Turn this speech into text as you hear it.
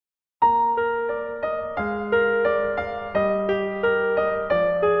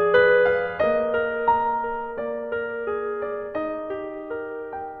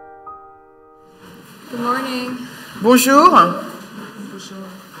Bonjour.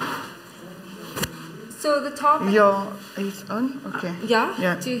 So the topic. It's on? Okay.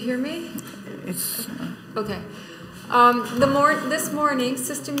 Yeah? Do you hear me? It's, Okay. This morning,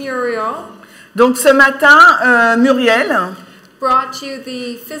 Sister Muriel. Donc ce matin, Muriel Brought you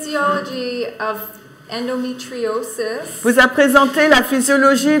the physiology of endometriosis. vous a présenté la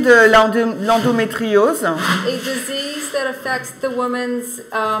physiologie de l'endométriose. A disease that affects the woman's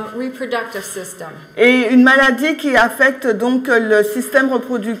reproductive system. Et une maladie qui affecte donc le système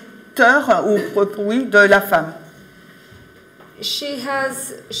reproducteur de la femme. She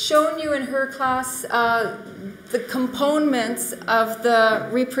has shown you in her class the components of the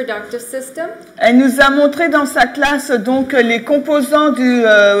reproductive system. Elle nous a montré dans sa classe donc les composants du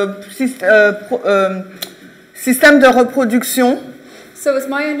système de reproduction. So it's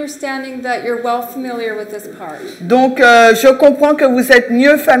my understanding that you're well familiar with this part. Donc je comprends que vous êtes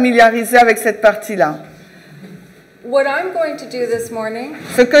mieux familiarisé avec cette partie-là. What I'm going to do this morning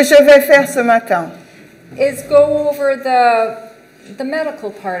Ce que je vais faire ce matin, is go over the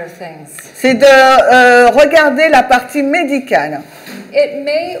medical part of things. c'est de regarder la partie médicale. It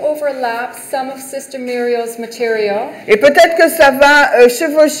may overlap some of Sister Muriel's material. Et peut-être que ça va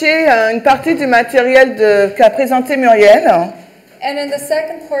chevaucher une partie du matériel qu'a présenté Muriel. And in the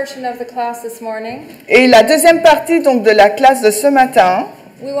second portion of the class this morning, Et la deuxième partie donc de la classe de ce matin,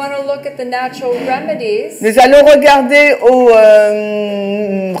 we want to look at the natural remedies nous allons regarder aux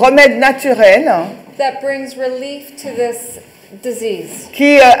remèdes naturels that brings relief to this disease.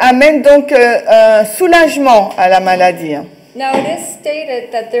 qui amènent donc un soulagement à la maladie. Now it is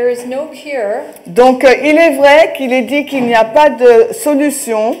stated that there is no cure Donc il est vrai qu'il est dit qu'il n'y a pas de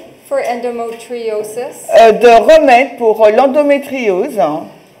solution, for endometriosis, de remède pour l'endométriose,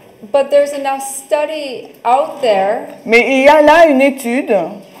 but there's enough study out there. mais il y a là une étude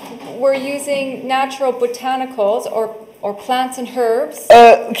We're using natural botanicals or plants and herbs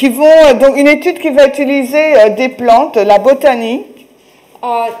donc une étude qui va utiliser des plantes, la botanique,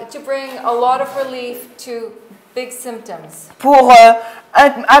 to bring a lot of relief to big symptoms. pour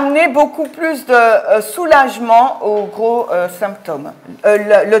amener beaucoup plus de soulagement aux gros symptômes.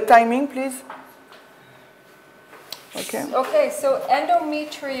 Le timing, please. Okay, so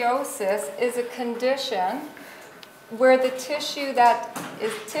endometriosis is a condition where the tissue that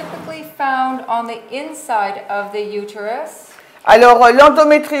is typically found on the inside of the uterus Alors,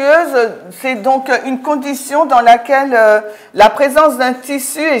 l'endométriose, c'est donc une condition dans laquelle la présence d'un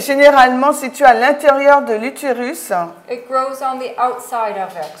tissu est généralement situé à l'intérieur de l'utérus it grows on the outside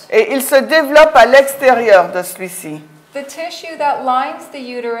of it. et il se développe à l'extérieur de celui-ci. The tissue that lines the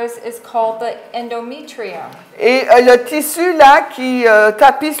uterus is called the endometrium. Et le tissu là qui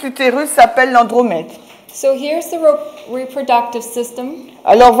tapisse l'utérus s'appelle l'andromètre. So here's the reproductive system.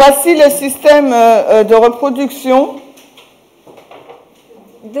 Alors, voici le système de reproduction.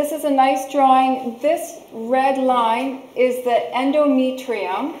 This is a nice drawing. This red line is the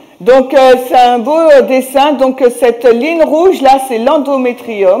endometrium. Donc, c'est un beau dessin. Donc, cette ligne rouge là, c'est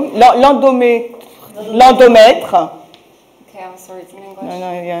l'endométrium, l'endomètre. Okay, I'm sorry, it's in English.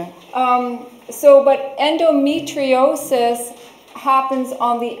 No, yeah. But endometriosis happens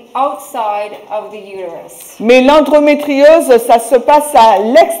on the outside of the uterus. Mais l'endométriose, ça se passe à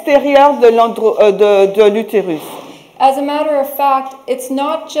l'extérieur de l'utérus. As a matter of fact, it's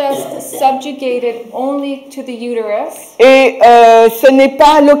not just subjugated only to the uterus. Et ce n'est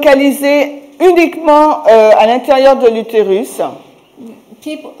pas localisé uniquement à l'intérieur de l'utérus.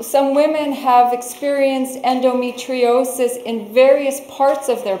 Some women have experienced endometriosis in various parts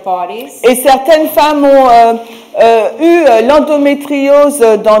of their bodies. Et certaines femmes ont eu l'endométriose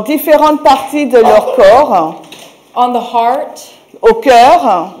dans différentes parties de leur corps. On the heart, au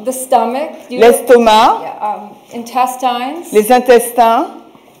cœur, the stomach, l'estomac, intestines, les intestins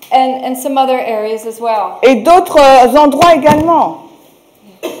and some other areas as well. Et d'autres endroits également.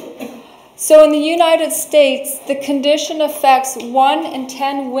 So in the United States, the condition affects 1 in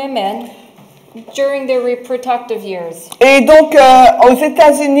 10 women during their reproductive years. Et donc aux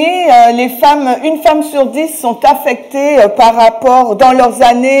États-Unis, une femme sur 10 sont affectées dans leurs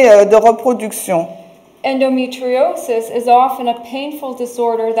années de reproduction. Endometriosis is often a painful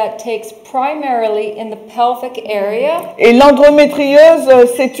disorder that takes primarily in the pelvic area. Et l'endométriose,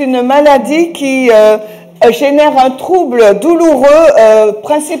 c'est une maladie qui génère un trouble douloureux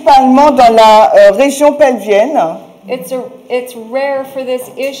principalement dans la région pelvienne. It's rare for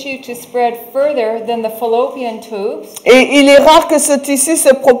this issue to spread further than the fallopian tubes. Et il est rare que ce tissu se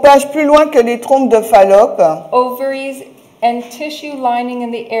propage plus loin que les trompes de Fallope. Ovaries and tissue lining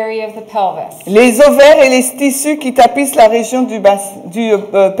in the area of the pelvis. Les ovaires et les tissus qui tapissent la région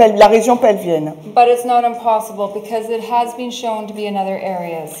la région pelvienne. But it's not impossible because it has been shown to be in other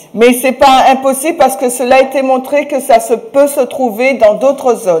areas. Mais c'est pas impossible parce que cela a été montré que ça peut se trouver dans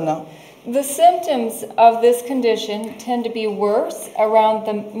d'autres zones. The symptoms of this condition tend to be worse around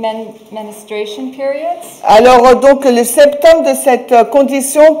the menstruation periods. Alors donc le symptôme de cette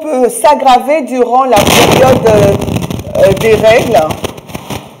condition peut s'aggraver durant la période des règles.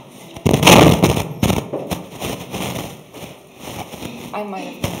 I might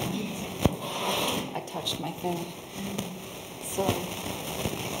have I touched my thing. Sorry.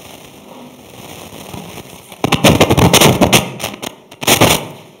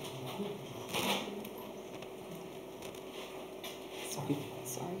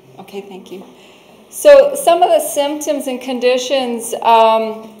 Sorry. Okay, thank you. So some of the symptoms and conditions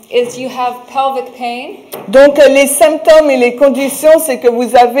is you have pelvic pain. Donc les symptômes et les conditions, c'est que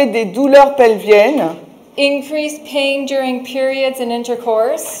vous avez des douleurs pelviennes. Increased pain during periods and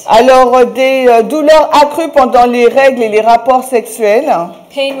intercourse. Alors des douleurs accrues pendant les règles et les rapports sexuels.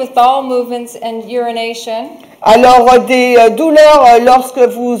 Pain with bowel movements and urination. Alors des douleurs lorsque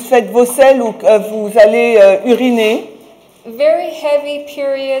vous faites vos selles ou que vous allez uriner. Very heavy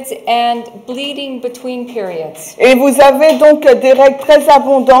periods and bleeding between periods. Et vous avez donc des règles très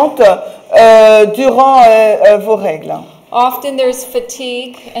abondantes durant vos règles. Often there's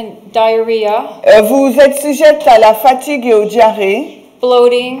fatigue and diarrhea. Vous êtes sujette à la fatigue et aux diarrhées,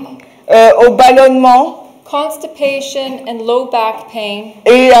 Bloating, au ballonnement constipation and low back pain,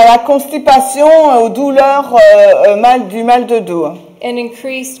 et à la constipation, aux douleurs du mal de dos, and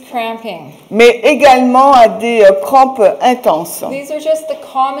increased cramping. mais également à des crampes intenses. These are just the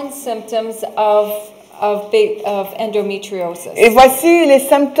common symptoms of endometriosis. Et voici les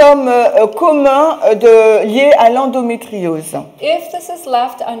symptômes communs liés à l'endométriose. If this is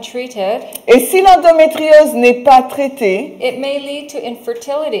left untreated, Et si l'endométriose n'est pas traitée, it may lead to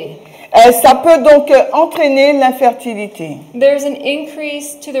infertility. ça peut donc entraîner l'infertilité. There's an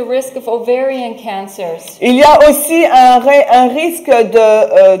increase to the risk of ovarian cancers. Il y a aussi un risque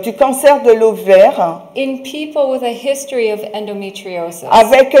du cancer de l'ovaire In people with a history of endometriosis.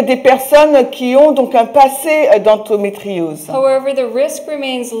 avec des personnes qui ont donc un passé d'endométriose. However, the risk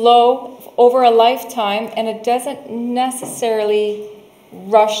remains low over a lifetime and it doesn't necessarily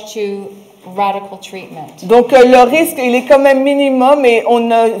rush to radical treatment. Donc le risque, il est quand même minimum et on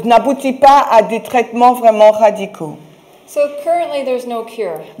n'aboutit pas à des traitements vraiment radicaux. So currently there's no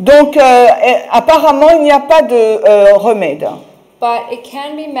cure. Donc apparemment, il n'y a pas de remède. But it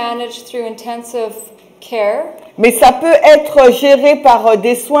can be managed through intensive care, Mais ça peut être géré par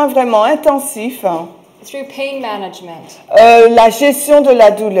des soins vraiment intensifs, through pain management. la gestion de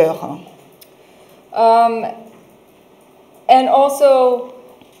la douleur. And also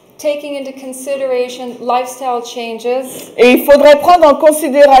taking into consideration lifestyle changes Et il faudrait prendre en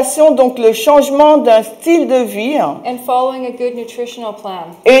considération donc le changement d'un style de vie and following a good nutritional plan.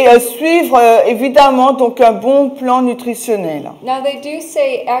 et suivre évidemment donc un bon plan nutritionnel. Now they do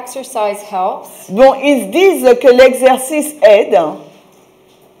say exercise helps, Bon, ils disent que l'exercice aide,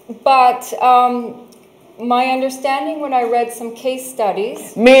 but my understanding when I read some case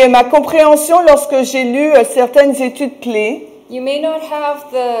studies, mais ma compréhension lorsque j'ai lu certaines études clés, you may not have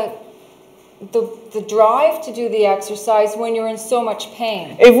the drive to do the exercise when you're in so much pain.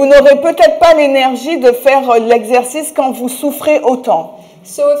 et vous n'aurez peut-être pas l'énergie de faire l'exercice quand vous souffrez autant.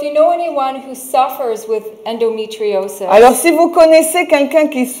 So if you know anyone who suffers with endometriosis, Alors si vous connaissez quelqu'un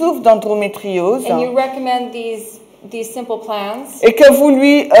qui souffre d'endométriose and you recommend these simple plans, et que vous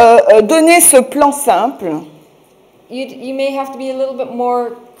lui donnez ce plan simple, you may have to be a little bit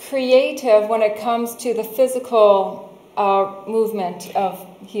more creative when it comes to the physical movement of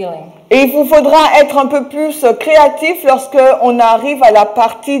healing. et il vous faudra être un peu plus créatif lorsque on arrive à la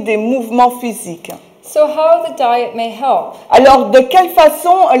partie des mouvements physiques. So how the diet may help. Alors de quelle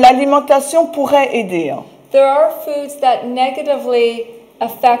façon l'alimentation pourrait aider? There are foods that negatively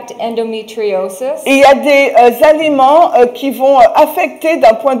affect endometriosis. Il y a des aliments qui vont affecter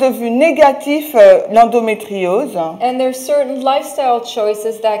d'un point de vue négatif l'endométriose. And there's certain lifestyle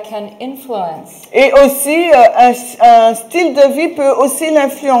choices that can influence. Et aussi, un style de vie peut aussi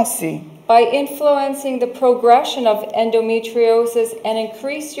l'influencer. By influencing the progression of endometriosis and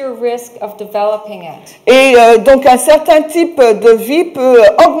increase your risk of developing it. Et donc, un certain type de vie peut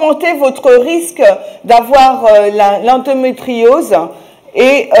augmenter votre risque d'avoir l'endométriose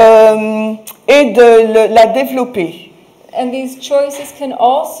et de la développer. And these choices can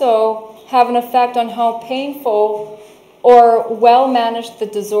also have an effect on how painful or well managed the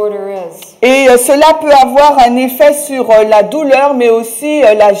disorder is. Et cela peut avoir un effet sur la douleur, mais aussi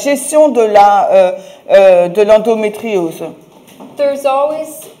la gestion de l'endométriose. There's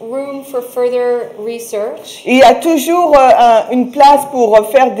always room for further research. Il y a toujours une place pour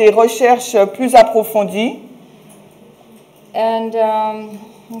faire des recherches plus approfondies. And,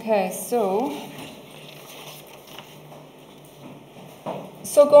 okay, so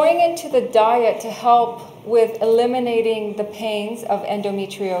going into the diet to help with eliminating the pains of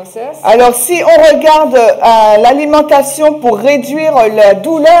endometriosis. Alors, si on regarde l'alimentation pour réduire la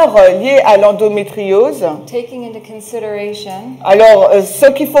douleur liée à l'endométriose, Taking into consideration alors ce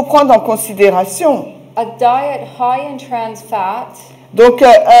qu'il faut prendre en considération, a diet high in trans fat, donc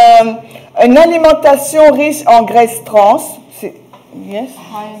une alimentation riche en graisses trans, yes,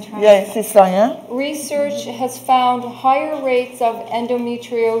 high in trans yes, c'est ça, hein? Research has found higher rates of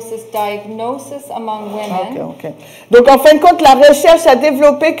endometriosis diagnosis among women. Okay. Donc, en fin de compte, la recherche a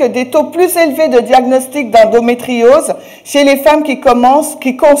développé que des taux plus élevés de diagnostic d'endométriose chez les femmes qui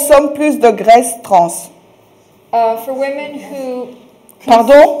consomment plus de graisses trans. For women who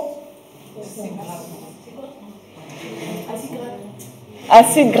Pardon?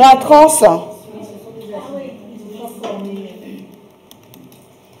 Acides gras trans.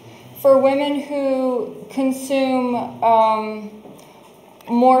 For women who consume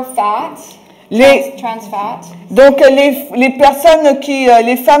more fat, trans fat. Donc les personnes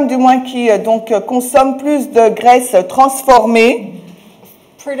les femmes du moins qui consomment plus de graisses transformées,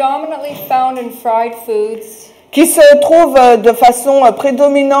 Predominantly found in fried foods. Qui se trouvent de façon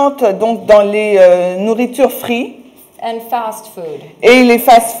prédominante donc dans les nourritures frites. And fast food. Et les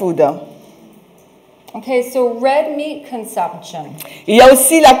fast-food. Okay, so red meat consumption. Il y a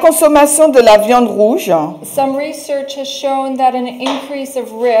aussi la consommation de la viande rouge. Some research has shown that an increase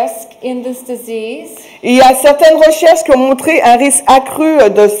of risk in this disease. Il y a certaines recherches qui ont montré un risque accru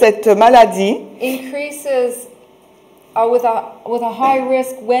de cette maladie. Increases with a high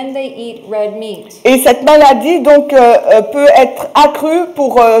risk when they eat red meat. Et cette maladie donc peut être accrue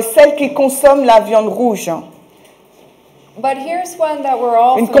pour celles qui consomment la viande rouge. But here's one that we're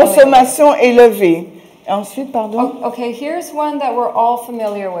all Une familiar consommation élevée. Et ensuite, pardon. Okay, here's one that we're all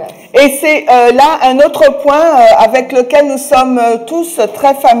familiar with. Et c'est là un autre point avec lequel nous sommes tous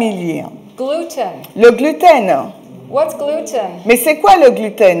très familiers. Gluten. Le gluten. What's gluten? Mais c'est quoi le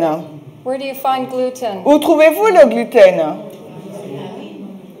gluten? Where do you find gluten? Où trouvez-vous le gluten?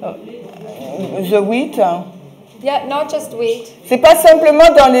 The wheat. Yeah, not just wheat. C'est pas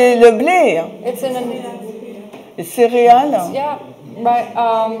simplement dans le blé. It's in Les céréales. Yeah, right.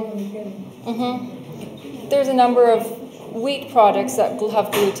 There's a number of wheat products that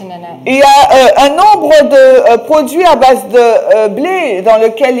have gluten in it. Il y a un nombre de produits à base de blé dans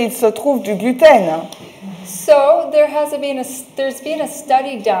lequel il se trouve du gluten. So there's been a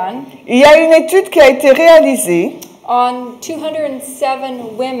study done. Il y a une étude qui a été réalisée on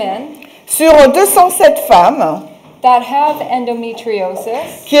 207 women sur 207 femmes that have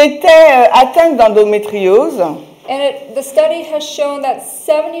endometriosis. Qui étaient atteintes d'endométriose. And the study has shown that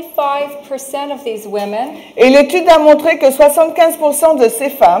 75% of these women Et l'étude a montré que 75% de ces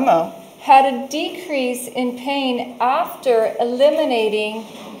femmes had a decrease in pain after eliminating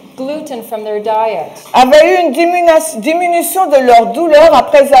gluten from their diet. Avaient eu une diminution de leur douleur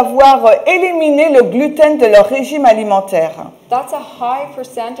après avoir éliminé le gluten de leur régime alimentaire. That's a high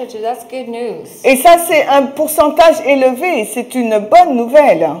percentage. That's good news. Et ça, c'est un pourcentage élevé. C'est une bonne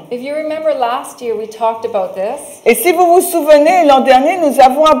nouvelle. If you remember last year, we talked about this. Et si vous vous souvenez, l'an dernier, nous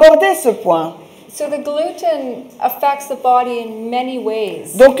avons abordé ce point. So the gluten affects the body in many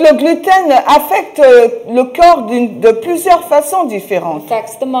ways. Donc le gluten affecte le corps de plusieurs façons différentes.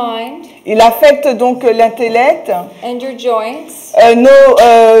 Affects the mind. Il affecte donc l'intellect, and your joints, nos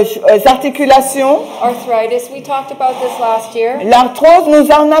articulations. Arthritis, we talked about this last year. L'arthrose,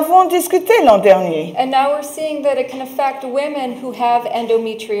 nous en avons discuté l'an dernier. And now we're seeing that it can affect women who have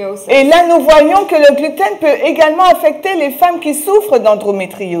endometriosis. Et là, nous voyons que le gluten peut également affecter les femmes qui souffrent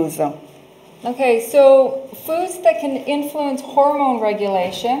d'endométriose. Okay, so foods that can influence hormone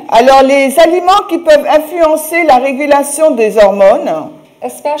regulation. Alors, les aliments qui peuvent influencer la régulation des hormones,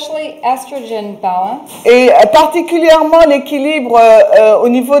 especially estrogen balance, et particulièrement l'équilibre au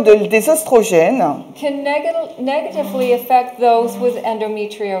niveau des oestrogènes, can negatively affect those with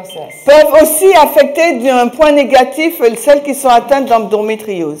endometriosis. Peuvent aussi affecter d'un point négatif celles qui sont atteintes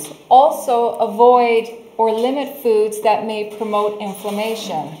d'endométriose. Also avoid or limit foods that may promote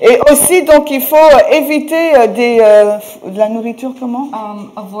inflammation. Et aussi, donc, il faut éviter de la nourriture, comment?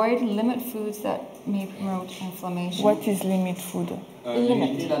 Avoid limit foods that may promote inflammation. What is limit food?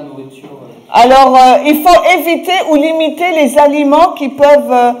 Limiter la nourriture. Alors, il faut éviter ou limiter les aliments qui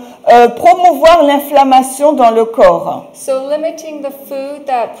peuvent promouvoir l'inflammation dans le corps. So limiting the food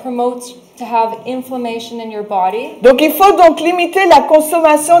that promotes to have inflammation in your body. Donc, il faut donc limiter la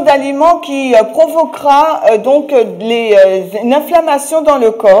consommation d'aliments qui provoquera une inflammation dans le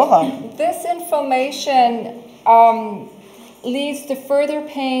corps. This inflammation leads to further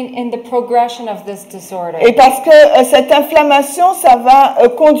pain in the progression of this disorder. Et parce que cette inflammation, ça va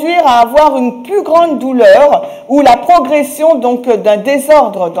conduire à avoir une plus grande douleur ou la progression donc d'un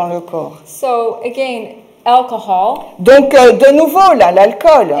désordre dans le corps. So again, alcohol. Donc de nouveau là,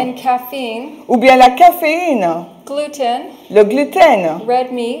 l'alcool And caffeine. Ou bien la caféine, Gluten. le gluten,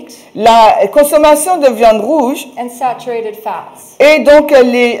 Red meat. la consommation de viande rouge And saturated fats. et donc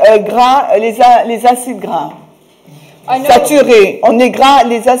les gras, les acides gras. I know. Saturés. On est gras,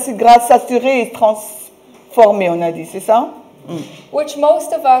 les acides gras saturés et transformés, on a dit, c'est ça? Which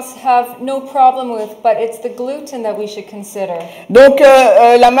most of us have no problem with, but it's the gluten that we should consider. Donc,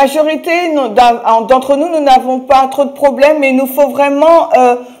 la majorité d'entre nous, nous n'avons pas trop de problèmes, mais il nous faut vraiment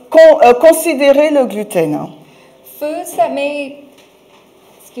considérer le gluten. Foods that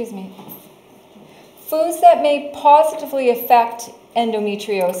may positively affect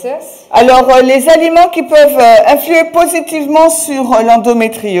endometriosis. Alors, les aliments qui peuvent influer positivement sur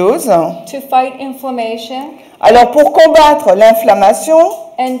l'endométriose. To fight inflammation. Alors, pour combattre l'inflammation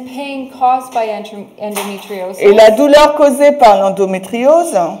And pain caused by endometriosis. et la douleur causée par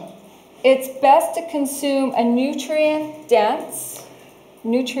l'endométriose, It's best to consume a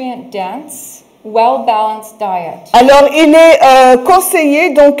nutrient-dense, well-balanced diet. alors il est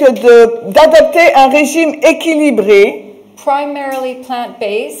conseillé donc d'adopter un régime équilibré, Primarily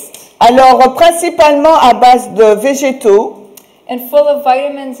plant-based. alors principalement à base de végétaux, And full of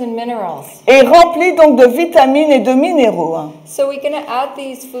vitamins and minerals. et rempli donc de vitamines et de minéraux. So we're going to add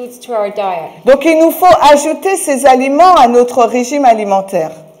these foods to our diet. Donc il nous faut ajouter ces aliments à notre régime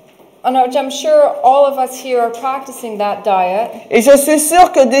alimentaire. And I'm sure all of us here are practicing that diet. Et je suis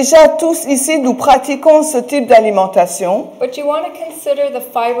sûre que déjà tous ici nous pratiquons ce type d'alimentation. But you want to consider the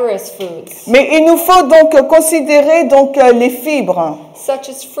fibrous foods. Mais il nous faut donc considérer donc les fibres, Such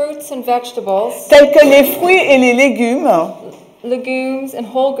as fruits and vegetables. tels que les fruits et les légumes. Legumes and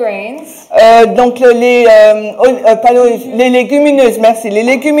whole grains. Donc les légumineuses, merci. Les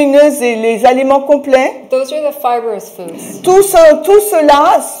légumineuses et les aliments complets. Those are the fibrous foods. Tout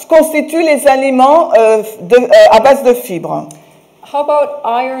cela constitue les aliments à base de fibres. How about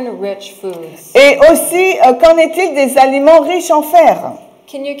iron-rich foods? Et aussi, qu'en est-il des aliments riches en fer?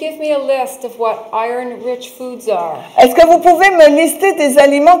 Can you give me a list of what iron-rich foods are? Est-ce que vous pouvez me lister des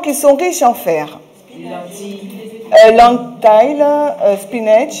aliments qui sont riches en fer? Lentilles,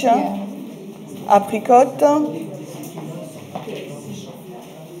 spinach, apricote,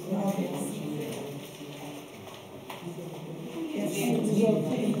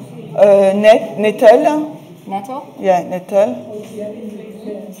 nettle. Nettle? Yeah, nettle.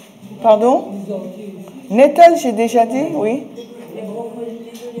 Pardon? Nettle, j'ai déjà dit, oui.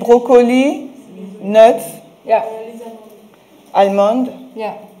 Brocoli, nuts, Yeah. almond.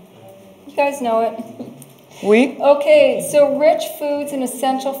 Yeah. You guys know it. Oui. Okay, so rich foods and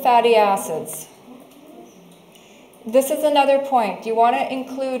essential fatty acids. This is another point. You want to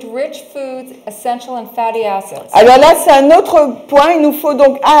include rich foods, essential and fatty acids. Alors là, c'est un autre point. Il nous faut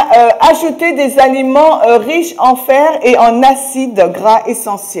donc ajouter des aliments riches en fer et en acides gras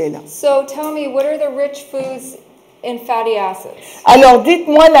essentiels. So tell me, what are the rich foods in fatty acids? Alors,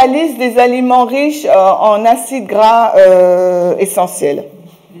 dites-moi la liste des aliments riches en acides gras essentiels.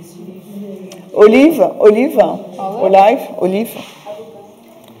 Olive,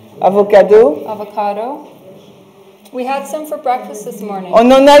 avocado. Avocado. We had some for breakfast this morning. On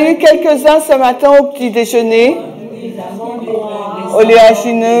en a eu quelques-uns ce matin au petit déjeuner.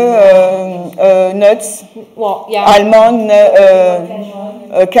 Oléagineux, nuts, Well, yeah. almonds,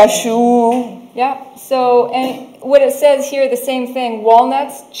 cashew. Yeah. So, and what it says here, the same thing: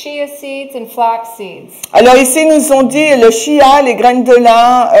 walnuts, chia seeds, and flax seeds. Alors ici, nous ont dit le chia, les graines de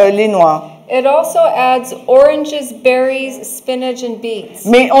lin, les noix. It also adds oranges, berries, spinach, and beets.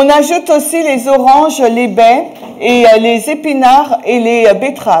 Mais on ajoute aussi les oranges, les baies et les épinards et les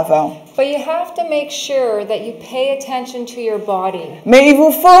betteraves. But you have to make sure that you pay attention to your body. Mais il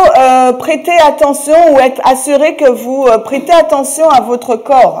vous faut prêter attention ou être assuré que vous prêtez attention à votre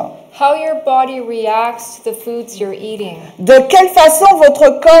corps. How your body reacts to the foods you're eating. De quelle façon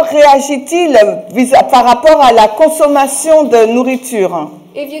votre corps réagit-il par rapport à la consommation de nourriture?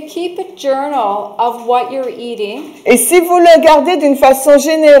 If you keep a journal of what you're eating, et si vous le gardez d'une façon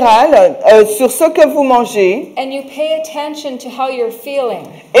générale sur ce que vous mangez, and you pay attention to how you're feeling,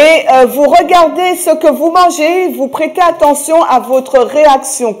 et vous regardez ce que vous mangez, vous prêtez attention à votre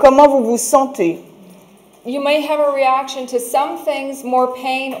réaction, comment vous vous sentez. you may have a reaction to some things, more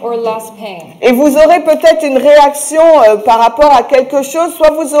pain or less pain. Et vous aurez peut-être une réaction par rapport à quelque chose,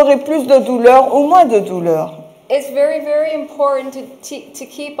 soit vous aurez plus de douleur ou moins de douleur. It's very, very important to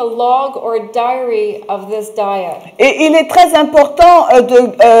keep a log or a diary of this diet. Et il est très important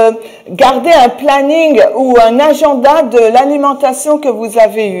de garder un planning ou un agenda de l'alimentation que vous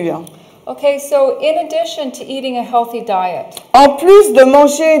avez eue. Okay, so in addition to eating a healthy diet, En plus de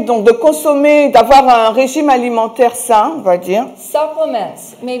manger, donc de consommer, d'avoir un régime alimentaire sain, on va dire,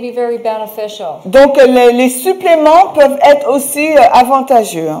 supplements may be very beneficial. donc les suppléments peuvent être aussi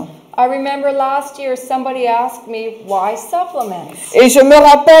avantageux. I remember last year somebody asked me, why supplements? Et je me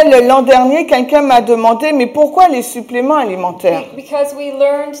rappelle l'an dernier, quelqu'un m'a demandé, mais pourquoi les suppléments alimentaires? Because we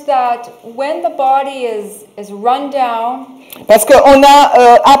learned that when the body is run down, Parce qu'on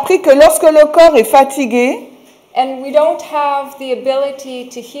a appris que lorsque le corps est fatigué, and we don't have the ability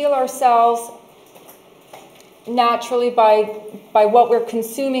to heal ourselves naturally by what we're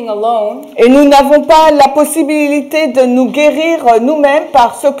consuming alone, et nous n'avons pas la possibilité de nous guérir nous-mêmes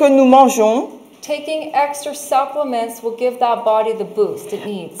par ce que nous mangeons, taking extra supplements will give that body the boost it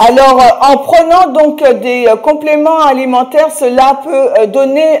needs. alors en prenant donc des compléments alimentaires, cela peut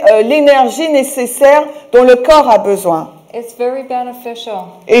donner l'énergie nécessaire dont le corps a besoin. It's very beneficial.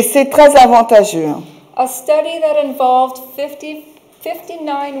 Et c'est très avantageux. A study that involved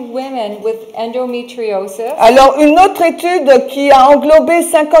 59 women with endometriosis Alors, une autre étude qui a englobé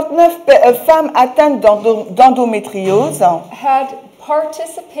 59 femmes atteintes d'endométriose had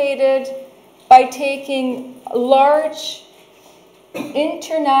participated by taking large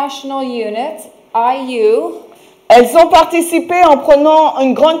international units, IU, elles ont participé en prenant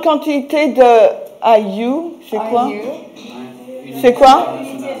une grande quantité de IU, c'est quoi? IU, C'est quoi?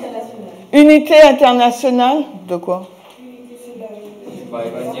 Unité internationale de quoi?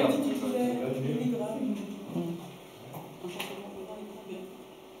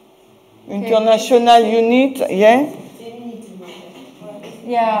 International unit, yeah?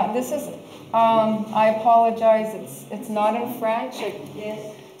 Yeah, this is, I apologize, it's not in French,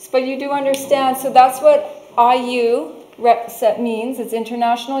 but you do understand, so that's what IU means, it's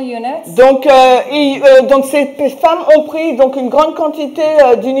international units. Donc, donc ces femmes ont pris donc une grande quantité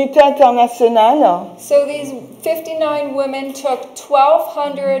d'unités internationales. So these 59 women took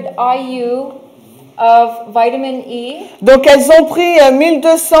 1,200 IU of vitamin E. Donc, elles ont pris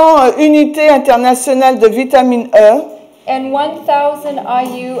 1200 unités internationales de vitamine E. And 1,000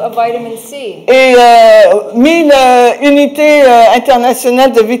 IU of vitamin C. Et 1000 unités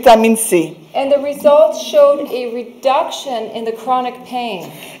internationales de vitamine C. And the results showed a reduction in the chronic pain.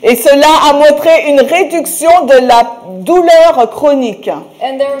 Et cela a montré une réduction de la douleur chronique.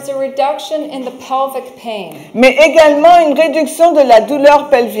 And there was a reduction in the pelvic pain. Mais également une réduction de la douleur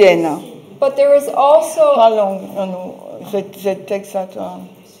pelvienne. But there was also... How long? That takes that?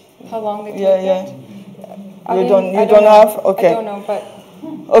 How long they take Yeah. it? You I don't know. have? Okay. I don't know, but...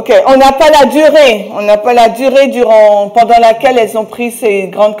 Ok, on n'a pas la durée pendant laquelle elles ont pris ces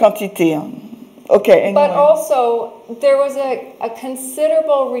grandes quantités. Ok. Anyway. But also, there was a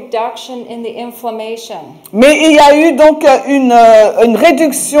considerable reduction in the inflammation. Mais il y a eu donc une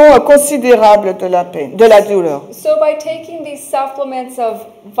réduction considérable de la peine, de la douleur. So by taking these supplements of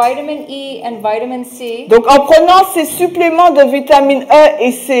vitamin E and vitamin C, Donc en prenant ces suppléments de vitamine E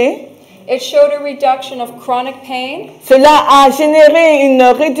et C, it showed a reduction of chronic pain, cela a généré une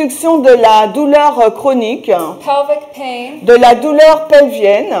réduction de la douleur chronique, pelvic pain, de la douleur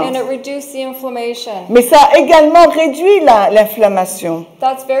pelvienne, and it reduced the inflammation. mais ça a également réduit l'inflammation.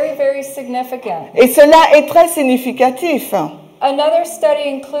 That's very, very significant. Et cela est très significatif. Another study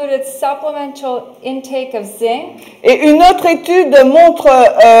included supplemental intake of zinc, Et une autre étude montre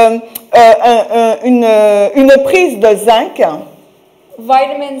une prise de zinc,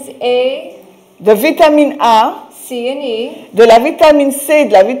 vitamins A, de vitamine A, C, and E. de la vitamine C,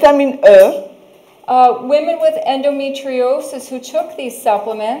 de la vitamine E. Women with endometriosis who took these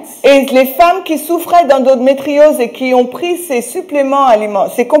supplements Et les femmes qui souffraient d'endométriose et qui ont pris ces compléments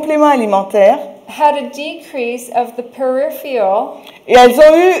alimentaires, had a decrease of the peripheral et elles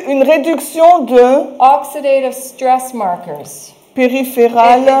ont eu une réduction de oxidative stress markers.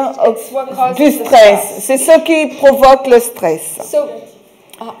 périphérale It's what causes du the stress. C'est ce qui provoque le stress. So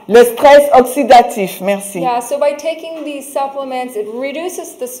Le stress oxydatif, merci. Yeah, so by taking these supplements, it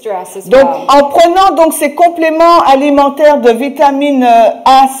reduces the stress as Donc, well. en prenant donc ces compléments alimentaires de vitamines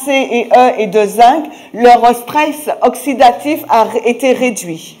A, C et E et de zinc, leur stress oxydatif a été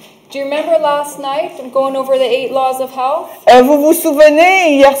réduit. Do you remember last night going over the 8 laws of health? Vous vous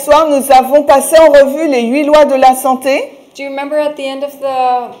souvenez, hier soir, nous avons passé en revue les 8 lois de la santé. Do you remember at the end of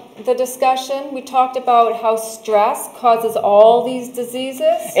the discussion, we talked about how stress causes all these diseases?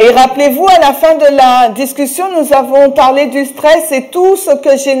 Et rappelez-vous, à la fin de la discussion, nous avons parlé du stress et tout ce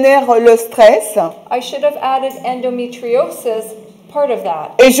que génère le stress. I should have added endometriosis, part of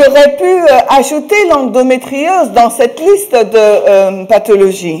that. Et j'aurais pu ajouter l'endométriose dans cette liste de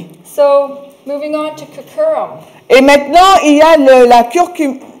pathologies. So, moving on to curcumin. Et maintenant, il y a la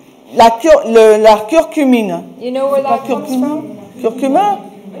curcumine. You know where that comes from? Curcuma?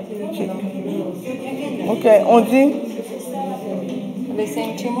 Ok, on dit? Are they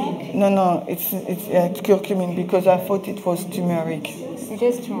saying turmeric? No, no, it's curcumine because I thought it was turmeric. It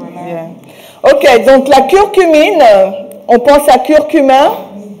is turmeric. Yeah. Ok, donc la curcumine, on pense à curcuma.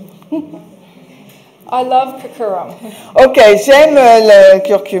 I love curcumin. Ok, j'aime le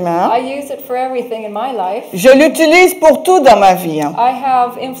curcuma. I use it for everything in my life. Je l'utilise pour tout dans ma vie. I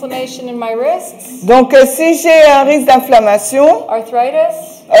have inflammation in my wrists, Donc, si j'ai un risque d'inflammation,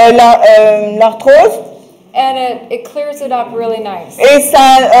 arthritis, l'arthrose, and it clears it up really nice. et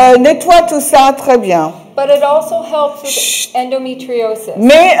ça nettoie tout ça très bien. But it also helps with endometriosis.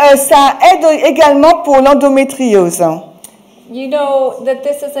 Mais ça aide également pour l'endométriose. You know that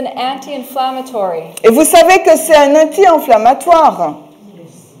this is an anti-inflammatory. Et vous savez que c'est un anti-inflammatoire.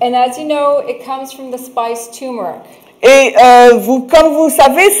 And as you know, it comes from the spice turmeric. Et comme vous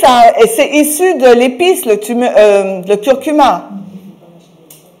savez, c'est issu de l'épice, le curcuma.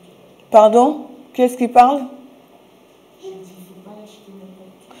 Pardon? Qu'est-ce qu'il parle?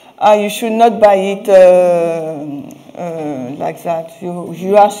 Ah, you should not buy it like that.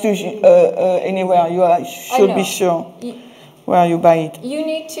 You have to anywhere. Should be sure where you buy it. You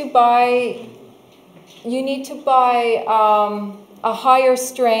need to buy a higher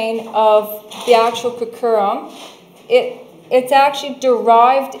strain of the actual curcumin. It's actually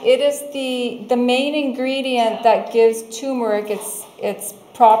derived. It is the main ingredient that gives turmeric its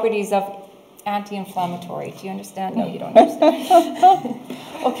properties of anti-inflammatory. Do you understand? No, you don't understand.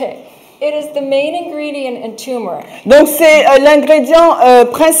 Okay. It is the main ingredient in turmeric. Donc c'est l'ingrédient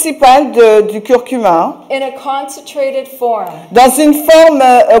principal du curcuma. In a concentrated form. Dans une forme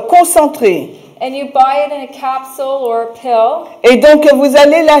concentrée. And you buy it in a capsule or a pill. Et donc vous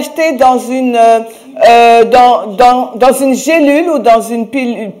allez l'acheter dans une gélule ou dans une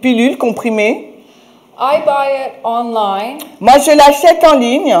pilule comprimée. I buy it online. Moi, je l'achète en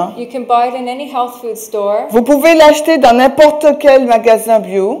ligne. You can buy it in any health food store. Vous pouvez l'acheter dans n'importe quel magasin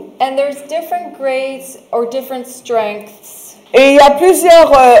bio. And there's different grades or different strengths. Et il y a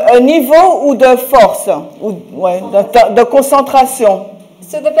plusieurs niveaux ou de force, ou de concentration.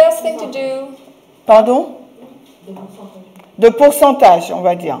 So the best thing to do. Pardon? De pourcentage, on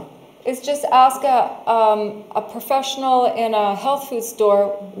va dire. Is just ask a professional in a health food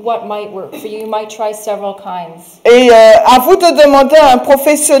store what might work for you. You might try several kinds. Et à vous de demander à un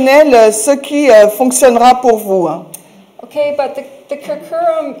professionnel ce qui fonctionnera pour vous. Okay, but the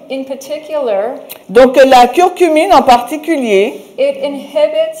curcumin in particular. Donc la curcumine en particulier. It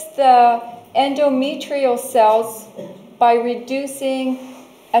inhibits the endometrial cells by reducing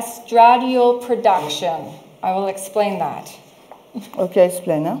estradiol production. I will explain that. Okay,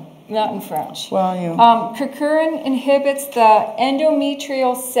 explain. Hein? Not in French. Where are you? Curcumin inhibits the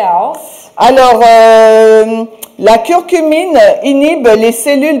endometrial cells. Alors, la curcumine inhibe les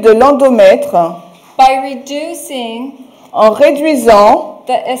cellules de l'endomètre by reducing en réduisant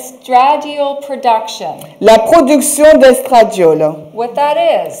the estradiol production. La production d'estradiol. What that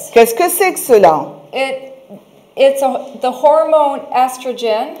is? Qu'est-ce que c'est que cela? It's the hormone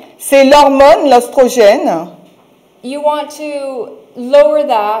estrogen. C'est l'hormone, l'oestrogène. You want to lower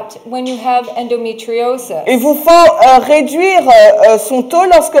that when you have endometriosis. Il vous faut réduire son taux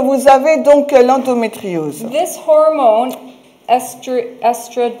lorsque vous avez donc l'endométriose. This hormone,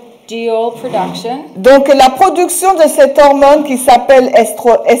 estradiol production. Donc la production de cette hormone qui s'appelle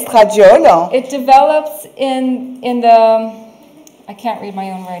estradiol. It develops in the. I can't read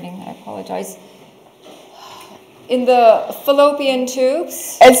my own writing. I apologize. In the fallopian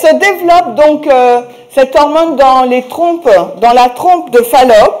tubes. Elle se développe donc cette hormone dans la trompe de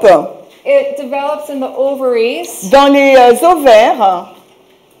Fallope. It develops in the ovaries. Dans les ovaires.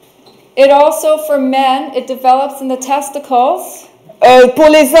 It also for men it develops in the testicles. Pour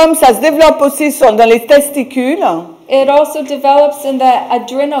les hommes, ça se développe aussi dans les testicules. It also develops in the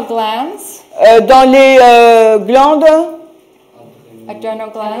adrenal glands. Dans les glandes Adrenal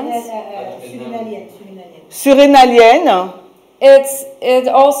glands. surrénaliennes. It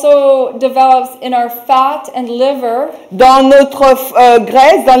also develops in our fat and liver, Dans notre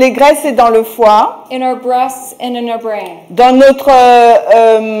graisse, dans les graisses et dans le foie. in our breasts, and in our brain. Dans notre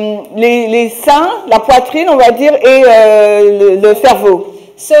les seins, la poitrine, on va dire, et le cerveau.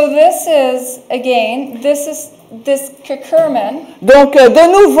 So this is, again, this curcumin Donc, de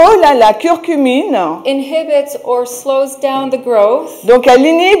nouveau, là, la curcumine, inhibits or slows down the growth donc elle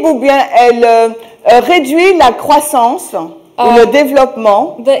inhibe ou bien elle réduit la croissance ou le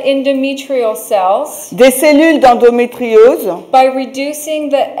développement the endometrial cells des cellules d'endométriose by reducing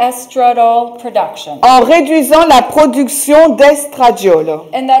the estradiol production. en réduisant la production d'estradiol.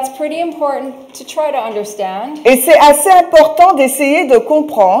 And that's pretty important to try to understand Et c'est assez important d'essayer de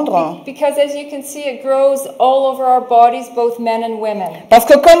comprendre, because, as you can see, it grows all over our bodies, both men and women. parce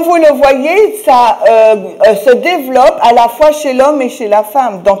que comme vous le voyez, ça se développe à la fois chez l'homme et chez la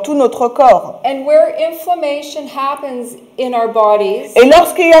femme, dans tout notre corps. And where inflammation happens in our bodies, Et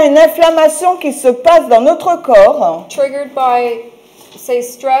lorsqu'il y a une inflammation qui se passe dans notre corps, triggered by, say,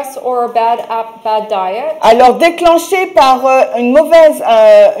 stress or a bad diet, alors déclenchée par une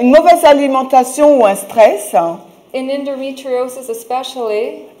mauvaise alimentation ou un stress, in endometriosis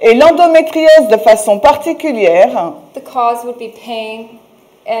especially, et l'endométriose de façon particulière, the cause would be pain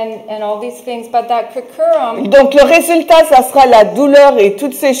and all these things. But that curcumin donc le résultat, ça sera la douleur et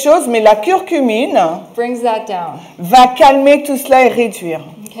toutes ces choses, mais la curcumine brings that down. va calmer tout cela et réduire.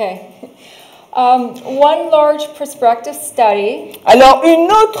 Okay. One large prospective study Alors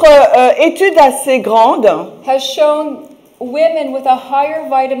une autre étude assez grande has shown women with a higher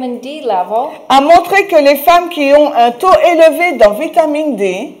vitamin D level a montré que les femmes qui ont un taux élevé dans vitamine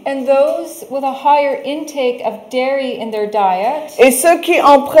D and those with a higher intake of dairy in their diet et ceux qui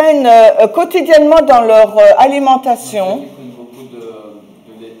en prennent quotidiennement dans leur alimentation.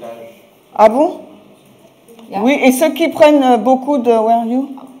 Ah bon? Yeah. Oui, et ceux qui prennent beaucoup de... Where are you?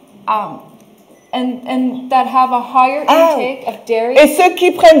 and that have a higher intake of dairy Et ceux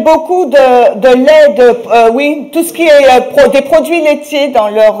qui prennent beaucoup de lait, oui, tout ce qui est des produits laitiers dans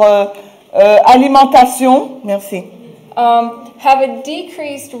leur alimentation. Merci. have a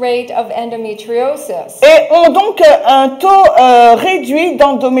decreased rate of endometriosis. Et ont donc un taux réduit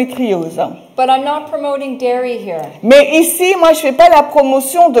d'endométriose. But I'm not promoting dairy here. Mais ici, moi, je ne fais pas la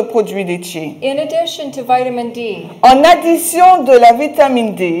promotion de produits laitiers. In addition to vitamin D, En addition de la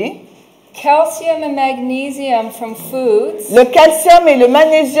vitamine D, calcium and magnesium from foods le calcium et le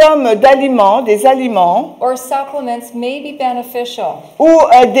magnésium d'aliments, des aliments, or supplements may be beneficial. ou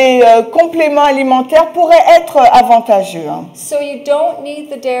des compléments alimentaires pourraient être avantageux. So you don't need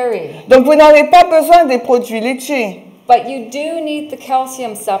the dairy, Donc, vous n'avez pas besoin des produits laitiers, but you do need the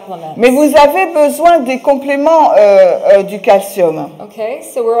calcium supplements. mais vous avez besoin des compléments du calcium. Okay,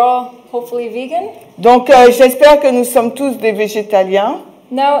 so we're all hopefully vegan. Donc, j'espère que nous sommes tous des végétaliens.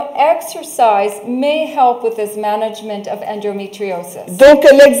 Now, exercise may help with this management of endometriosis. Donc,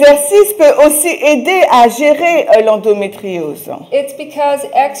 l'exercice peut aussi aider à gérer l'endométriose. It's because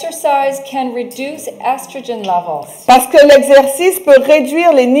exercise can reduce estrogen levels Parce que l'exercice peut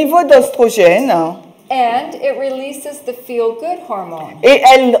réduire les niveaux d'oestrogène and it releases the feel-good hormone. et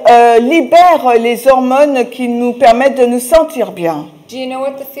elle libère les hormones qui nous permettent de nous sentir bien. Do you know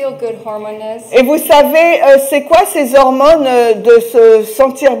what the feel-good hormone is? Et vous savez, c'est quoi ces hormones de se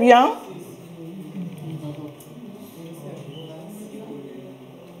sentir bien?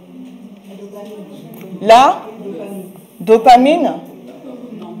 La dopamine?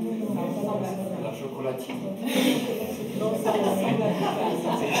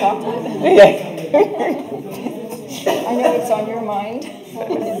 Chocolate? Yeah. I know it's on your mind.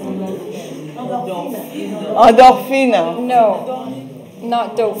 Endorphine. No,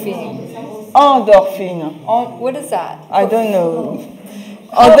 not dopamine. Endorphine. What is that? I don't know.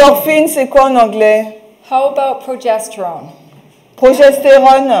 Endorphine, c'est quoi en anglais? How about progesterone?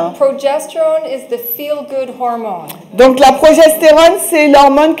 Progestérone. Progesterone is the feel-good hormone. Donc la progestérone, c'est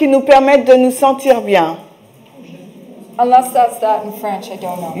l'hormone qui nous permet de nous sentir bien. Unless that's that in French, I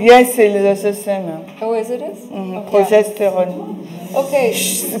don't know. Yes, c'est le same. Oh, is it? Okay. Progestérone. Okay.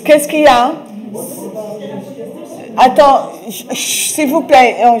 Qu'est-ce qu'il y a? Attends, s'il vous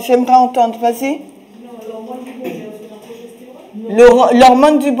plaît, j'aimerais entendre. Vas-y.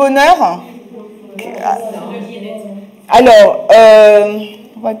 L'hormone du bonheur? Alors,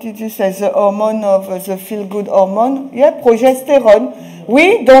 what did you say? The hormone of the feel-good hormone? Yeah, progestérone.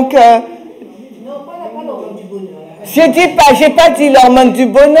 Oui, donc... j'ai pas dit l'hormone du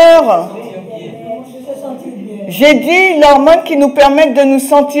bonheur. J'ai dit l'hormone qui nous permet de nous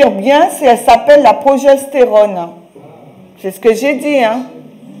sentir bien, elle s'appelle la progestérone. C'est ce que j'ai dit, hein.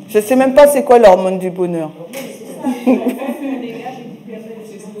 Je ne sais même pas c'est quoi l'hormone du bonheur.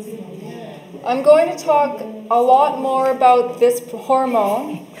 I'm going to talk a lot more about this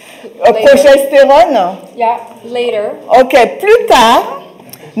hormone. Later. Progestérone? Yeah, later. Ok, plus tard,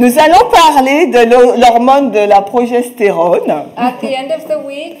 nous allons parler de l'hormone de la progestérone. At the end of the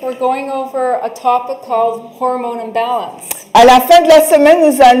week, we're going over a topic called hormone imbalance. À la fin de la semaine,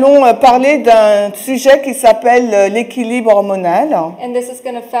 nous allons parler d'un sujet qui s'appelle l'équilibre hormonal. And this is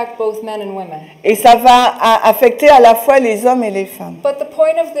going to affect both men and women. Et ça va affecter à la fois les hommes et les femmes. But the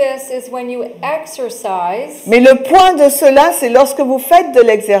point of this is when you exercise, Mais le point de cela, c'est lorsque vous faites de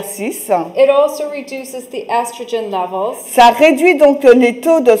l'exercice, it also reduces the estrogen levels. ça réduit donc les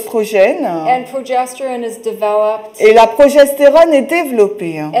taux d'oestrogène. And progesterone is developed. Et la progestérone est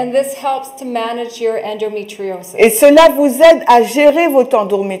développée. And this helps to manage your endometriosis. Et cela vous aide à gérer votre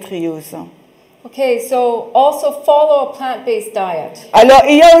endométriose. Okay, so also follow a plant-based diet. Alors,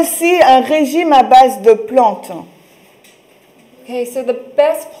 il y a aussi un régime à base de plantes. Okay, so the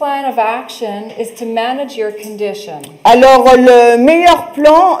best plan of action is to manage your condition. Alors, le meilleur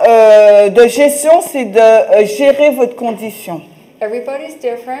plan de gestion, c'est de gérer votre condition. Everybody's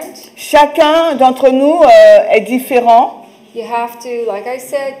different. Chacun d'entre nous est différent. You have to, like I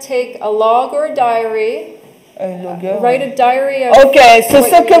said, take a log or a diary. Write a diary of Ok,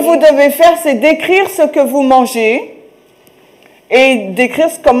 ce que vous devez faire, c'est d'écrire ce que vous mangez et d'écrire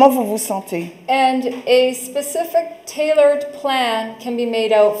comment vous vous sentez. And a specific tailored plan can be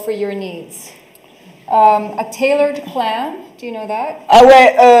made out for your needs. A tailored plan, do you know that? Ah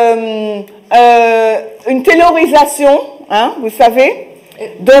ouais, une taylorisation, hein, vous savez.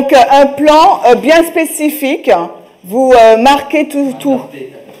 Donc un plan bien spécifique, vous marquez tout.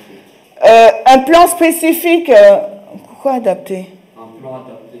 Un plan spécifique, pourquoi adapté? Un plan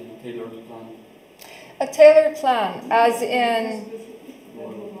adapté, tailored plan. A tailored plan, as in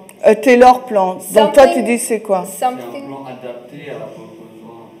Taylor plan. Donc toi tu dis c'est quoi? C'est un something. plan adapté à vos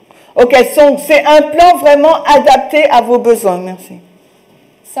besoins. Ok, c'est un plan vraiment adapté à vos besoins, merci.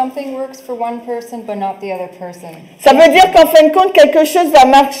 Something works for one person, but not the other person. Ça veut dire qu'en fin de compte, quelque chose va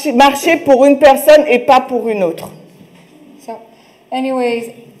marcher pour une personne et pas pour une autre. So,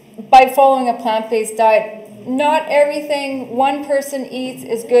 anyways, by following a plant-based diet, not everything one person eats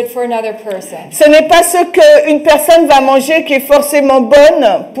is good for another person. Ce n'est pas ce qu'une personne va manger qui est forcément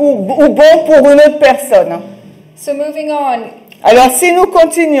bonne ou bon pour une autre personne. So moving on, Alors si nous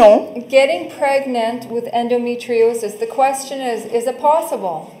continuons, getting pregnant with endometriosis, the question is it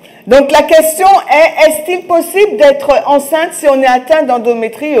possible? donc la question est-il possible d'être enceinte si on est atteint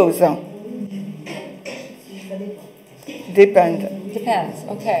d'endométriose? Depends,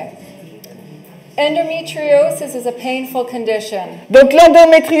 Okay. Endometriosis is a painful condition. Donc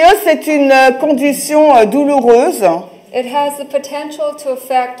l'endométriose, c'est une condition douloureuse. It has the potential to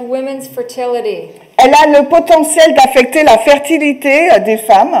affect women's fertility. Elle a le potentiel d'affecter la fertilité des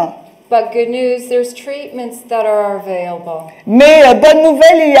femmes. But good news, there's treatments that are available. Mais bonne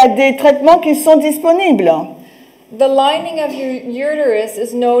nouvelle, il y a des traitements qui sont disponibles. The lining of your uterus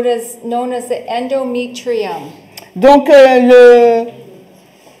is known as the endometrium. Donc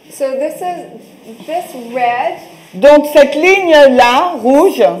So this red, donc cette ligne-là,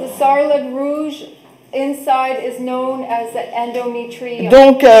 rouge, the solid rouge inside is known as the endometrium.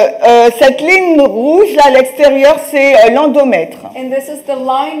 donc cette ligne rouge là à l'extérieur, c'est l'endomètre. And this is the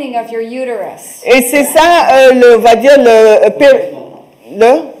lining of your uterus. Et c'est ça, on va dire le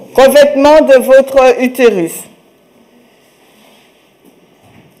revêtement de votre utérus.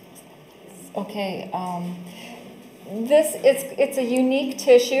 Okay. It's a unique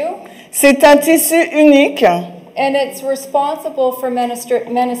tissue. C'est un tissu unique. And it's responsible for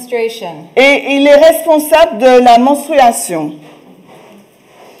menstruation. Et il est responsable de la menstruation.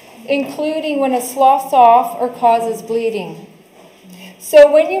 Including when it sloughs off or causes bleeding.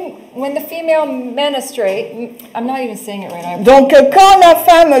 So when the female menstruate, I'm not even saying it right. Donc quand la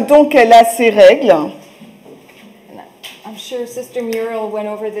femme elle a ses règles, I'm sure Sister Muriel went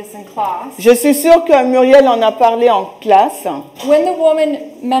over this in class. je suis sûre que Muriel en a parlé en classe. When the woman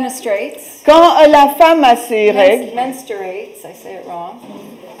menstruates, Quand la femme a ses règles, menstruates, I say it wrong.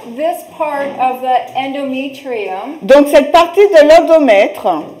 This part of the endometrium, donc cette partie de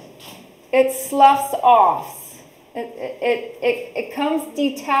l'endomètre, it sloughs off. It comes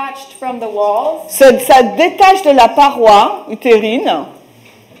detached from the walls. ça détache de la paroi utérine.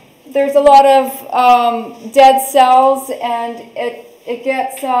 There's a lot of dead cells, and it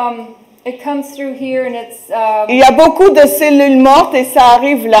gets It comes through here and Il y a beaucoup de cellules mortes et ça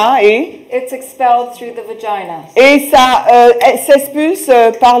arrive là it's expelled through the vagina. et ça s'expulse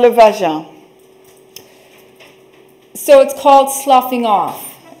par le vagin. So it's called sloughing off.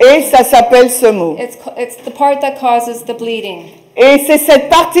 Et ça s'appelle ce mot. It's the part that causes the bleeding. Et c'est cette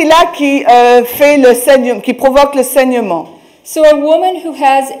partie-là qui fait le saignement, qui provoque le saignement. So a woman who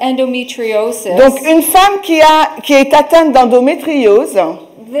has endometriosis, Donc une femme qui est atteinte d'endométriose,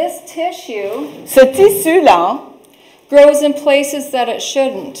 this tissue ce tissu-là grows in places that it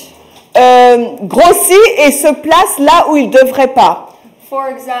shouldn't. grossit et se place là où il ne devrait pas. For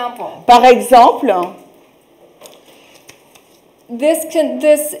example, Par exemple,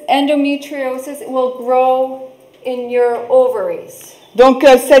 this endometriosis will grow in your ovaries. donc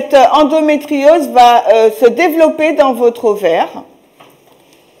cette endométriose va se développer dans votre ovaire.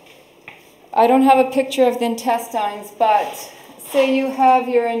 I don't have a picture of the intestines, but say you have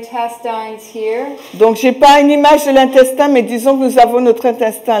your intestines here, Donc j'ai pas une image de l'intestin, mais disons que nous avons notre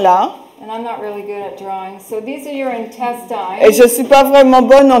intestin là. and I'm not really good at drawing. So these are your Et intestines. je suis pas vraiment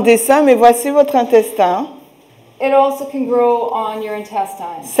bonne en dessin, mais voici votre intestin. It also can grow on your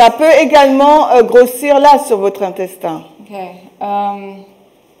intestines. Ça peut également grossir là sur votre intestin. Okay.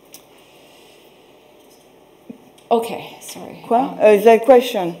 Okay. Sorry. Quoi? The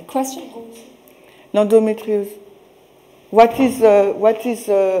question. Question? L'endométriose. What is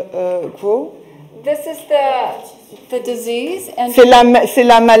grow? This is the disease and C'est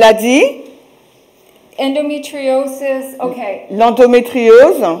la maladie, endometriosis. Okay.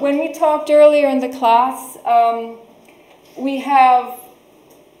 l'endométriose. When we talked earlier in the class, we have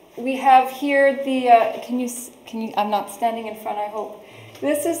here the can you I'm not standing in front, I hope.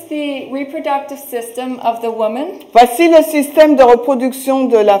 This is the reproductive system of the woman. Voici le système de reproduction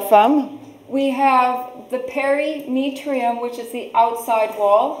de la femme. We have the perimetrium, which is the outside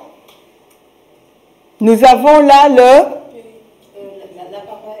wall. Nous avons là la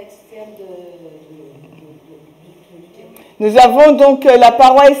paroi externe de l'utérus. Nous avons donc la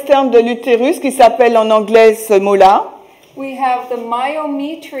paroi externe de l'utérus qui s'appelle en anglais ce mot-là. We have the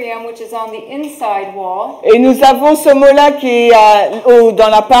myometrium, which is on the inside wall. Et nous avons ce mot-là qui est dans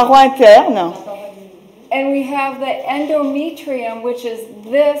la paroi interne. And we have the endometrium, which is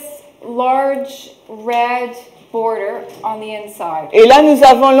this large red border on the inside. Et là, nous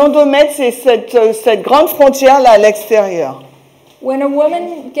avons l'endomètre, c'est cette grande frontière-là à l'extérieur. When a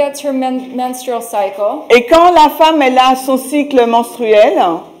woman gets her menstrual cycle, Et quand la femme elle a son cycle menstruel,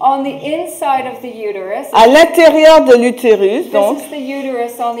 on the inside of the uterus, à l'intérieur de l'utérus, donc, this is the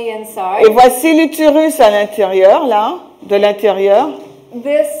uterus on the et inside, voici l'utérus à l'intérieur, là, de l'intérieur.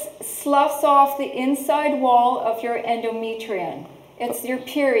 this sloughs off the inside wall of your endometrium. It's your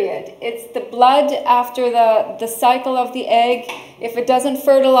period. It's the blood after the cycle of the egg. If it doesn't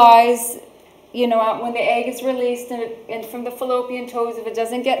fertilize, you know, when the egg is released and from the fallopian tubes, if it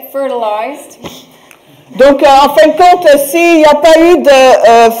doesn't get fertilized. Donc, en fin de compte, s'il n'y a pas eu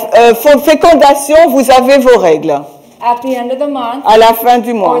de fécondation, vous avez vos règles At the end of the month, à la fin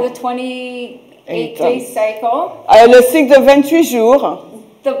du or mois. the 28-day cycle, Le cycle de 28 jours,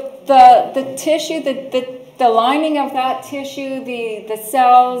 the tissue, the lining of that tissue, the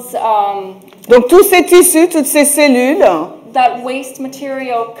cells, donc tous ces tissus, toutes ces cellules, that waste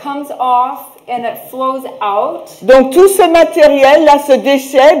material comes off and it flows out. donc tout ce matériel, là, ce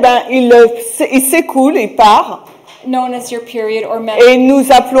déchet, ben, il s'écoule, il part. Known as your period or Et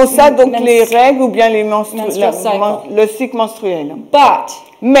nous appelons ça donc les règles ou bien les menstrual cycle. le cycle menstruel. But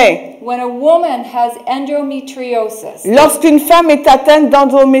Mais when a woman has endometriosis, lorsqu'une femme est atteinte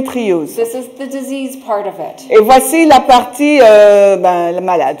d'endométriose, this is the disease part of it. et voici la partie la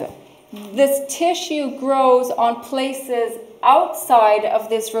malade. This tissue grows on places outside of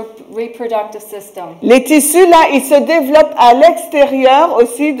this reproductive system. Les tissus là, ils se développent à l'extérieur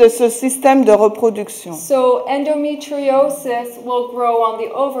aussi de ce système de reproduction. So endometriosis will grow on the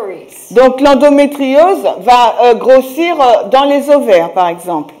ovaries. Donc l'endométriose va grossir dans les ovaires par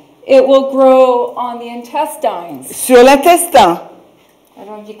exemple, It will grow on the intestines. sur l'intestin. I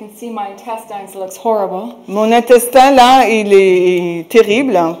don't know if you can see my intestines, it looks horrible. Mon intestin là, il est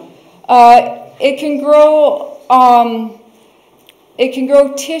terrible. It can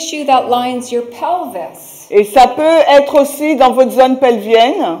grow tissue that lines your pelvis. Et ça peut être aussi dans votre zone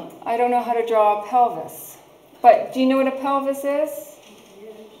pelvienne. I don't know how to draw a pelvis, but do you know what a pelvis is?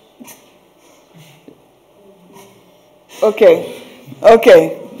 Ok.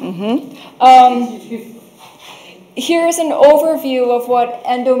 Mhm. Here's an overview of what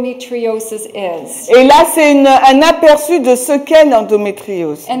endometriosis is. Et là, c'est un aperçu de ce qu'est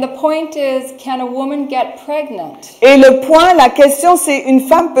l'endométriose. And the point is, can a woman get pregnant? Et le point, la question, c'est une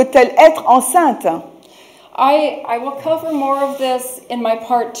femme peut-elle être enceinte? I will cover more of this in my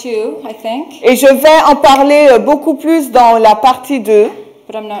part 2, I think, Et je vais en parler beaucoup plus dans la partie 2.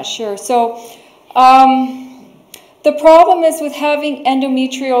 but I'm not sure. So, the problem is with having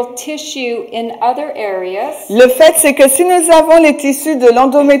endometrial tissue in other areas Le fait, c'est que si nous avons les tissus de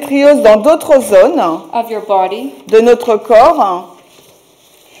l'endométriose dans d'autres zones of your body, de notre corps,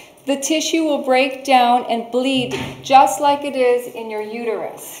 the tissue will break down and bleed just like it is in your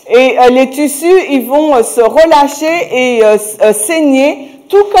uterus. et les tissus, ils vont se relâcher et saigner,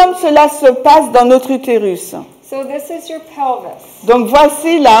 tout comme cela se passe dans notre utérus. So this is your pelvis. Donc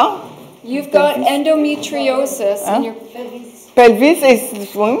voici là, You've got endometriosis in your pelvis et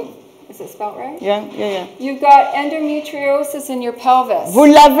Is it spelled right? yeah. You've got endometriosis in your pelvis. Vous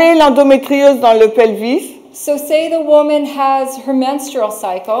l'avez l'endométriose dans le pelvis. So say the woman has her menstrual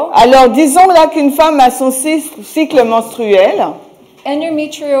cycle. Alors disons là qu'une femme a son cycle menstruel,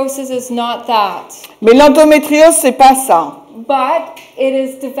 Endometriosis is not that. mais l'endométriose c'est pas ça. But it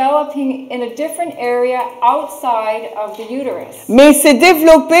is developing in a different area outside of the uterus. Mais c'est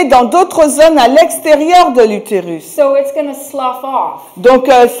développé dans d'autres zones à l'extérieur de l'utérus. So it's going to slough off. Donc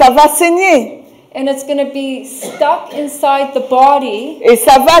ça va saigner. And it's going to be stuck inside the body. Et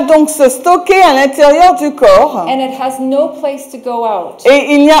ça va donc se stocker à l'intérieur du corps. And it has no place to go out.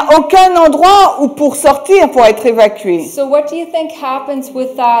 Et il n'y a aucun endroit où pour sortir, pour être évacué. So what do you think happens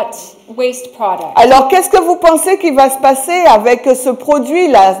with that waste product? Alors qu'est-ce que vous pensez qu'il va se passer avec ce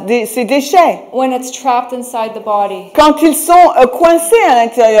produit-là, ces déchets, When it's trapped inside the body? quand ils sont coincés à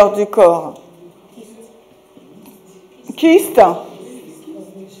l'intérieur du corps? Kyste.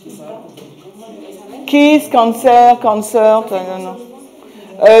 Kyste, cancer,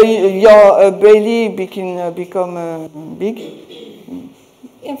 your belly become big.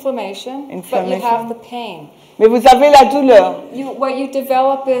 Inflammation. But you have the pain. Mais vous avez la douleur. What you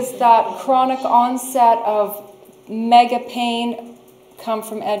develop is that chronic onset of mega pain come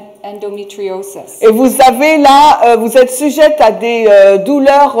from endometriosis. Et vous avez là, vous êtes sujette à des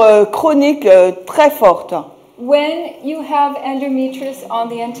douleurs chroniques très fortes. When you have endometriosis on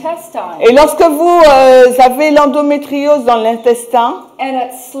the intestine Et lorsque vous avez l'endométriose dans l'intestin and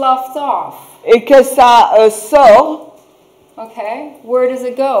it sloughs off, et que ça sort, okay, where does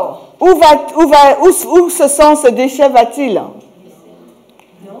it go? où ce déchet va-t-il?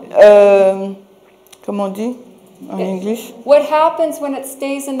 Comment on dit en English? What happens when it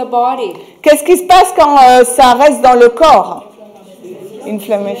stays in the body? Qu'est-ce qui se passe quand ça reste dans le corps?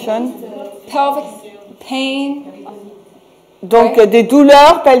 Inflammation. Pelvic pain. Donc des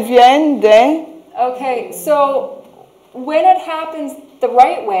douleurs pelviennes, Okay, so when it happens the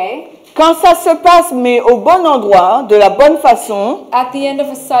right way, quand ça se passe mais au bon endroit, de la bonne façon, at the end of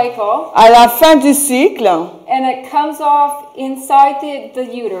a cycle, à la fin du cycle, and it comes off inside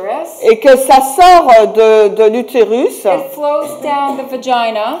the uterus, et que ça sort de l'utérus, it flows down the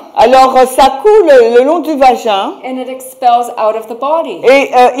vagina, alors ça coule le long du vagin and it expels out of the body.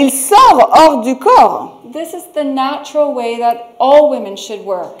 et il sort hors du corps. This is the natural way that all women should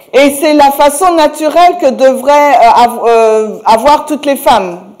work. Et c'est la façon naturelle que devraient avoir toutes les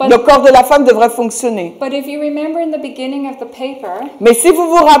femmes. Le corps de la femme devrait fonctionner. But if you remember in the beginning of the paper, Mais si vous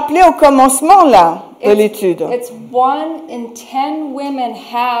vous rappelez au commencement là de l'étude, it's 1 in 10 women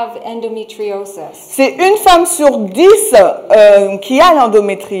have endometriosis. c'est une femme sur 10 qui a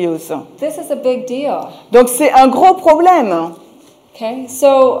l'endométriose. This is a big deal. Donc c'est un gros problème. Okay,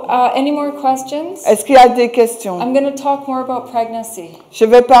 so any more questions? Est-ce qu'il y a des questions? I'm going to talk more about pregnancy. Je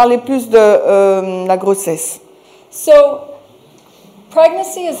vais parler plus de la grossesse. So,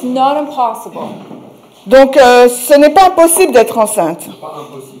 pregnancy is not impossible. Donc ce n'est pas impossible d'être enceinte. Pas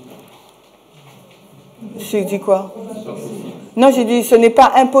impossible. J'ai dit quoi? Non, j'ai dit ce n'est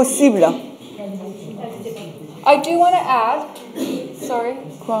pas impossible. I do want to add, sorry.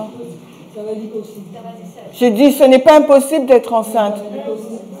 Quoi? J'ai dit ce n'est pas impossible d'être enceinte.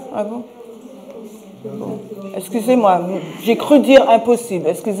 Ah bon? Bon. Excusez-moi, j'ai cru dire impossible.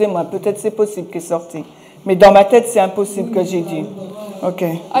 Excusez-moi, peut-être c'est possible qui est sorti. Mais dans ma tête, c'est impossible que j'ai dit. Ok.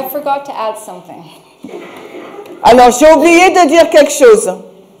 I forgot to add something. Alors, j'ai oublié de dire quelque chose.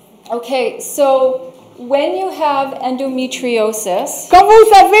 Okay, so when you have endometriosis Quand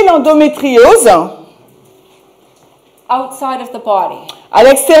vous avez l'endométriose, outside of the body, À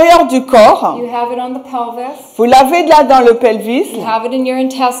l'extérieur du corps, You have it on the pelvis. vous l'avez là dans le pelvis, You have it in your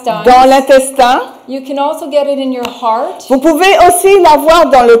intestines. dans l'intestin. You can also get it in your heart. Vous pouvez aussi l'avoir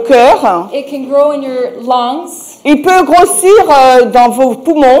dans le cœur. It can grow in your lungs. Il peut grossir dans vos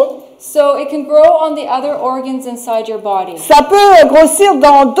poumons. So it can grow on the other organs inside your body. Ça peut grossir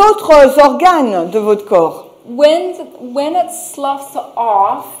dans d'autres organes de votre corps. When it sloughs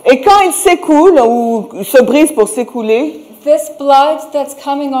off, Et quand il s'écoule ou se brise pour s'écouler, this blood that's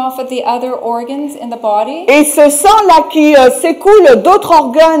coming off of the other organs in the body, et ce sang-là qui s'écoule d'autres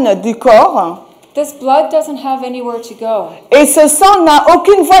organes du corps, this blood doesn't have anywhere to go. et ce sang n'a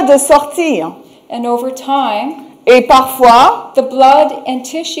aucune voie de sortir. And over time, Et parfois, the blood and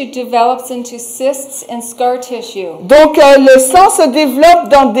tissue develops into cysts and scar tissue donc le sang se développe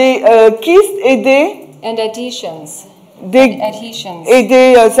dans des kystes et and adhesions. des Adhesions.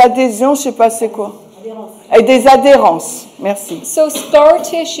 adhésions, je sais pas c'est quoi. Et des adhérences. Merci. So scar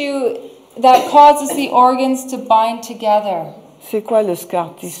tissue that causes the organs to bind together. C'est quoi le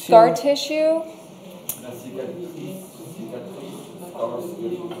scar tissue? Scar tissue,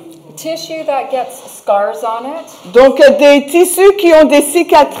 tissue that gets scars on it. Donc des tissus qui ont des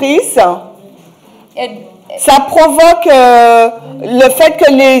cicatrices, It, ça provoque le fait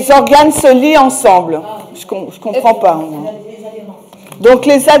que les organes se lient ensemble. Je comprends pas. Moi. Donc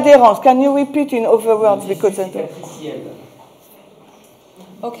les adhérences. Can you repeat in other words because I don't...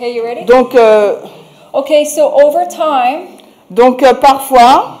 okay, you ready? Donc Okay, so over time,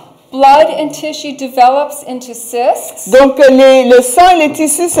 parfois, blood and tissue develops into cysts. donc le sang et les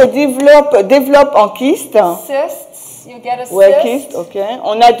tissus se développent en kystes. Cysts, you get a Ouais, cyst, kystes, ok.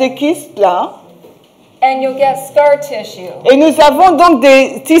 On a des kystes là. and you'll get scar tissue. Et nous avons donc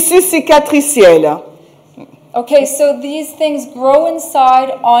des tissus cicatriciels. Okay, so these things grow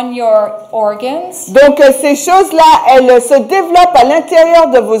inside on your organs, Donc ces choses-là, elles se développent à l'intérieur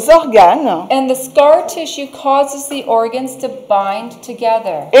de vos organes. and the scar tissue causes the organs to bind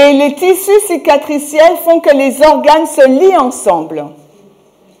together. Et les tissus cicatriciels font que les organes se lient ensemble.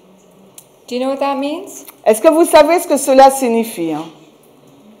 Do you know what that means? Est-ce que vous savez ce que cela signifie?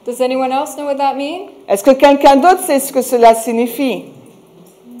 Does anyone else know what that means? Est-ce que quelqu'un d'autre sait ce que cela signifie?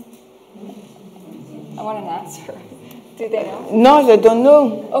 I want an answer. Do they know? Non, je don't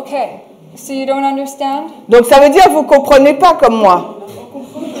know. Okay, so you don't understand? Donc ça veut dire que vous ne comprenez pas comme moi.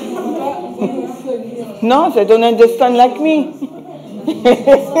 Non, je don't understand like me.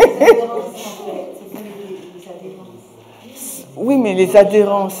 Oui, mais les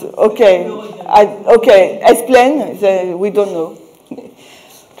adhérences. Ok, explain. We don't know.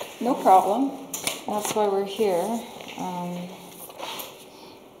 No problem. That's why we're here.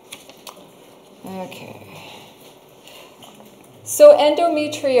 Okay. So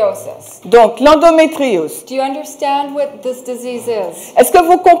endometriosis. Donc l'endométriose. Do you understand what this disease is? Est-ce que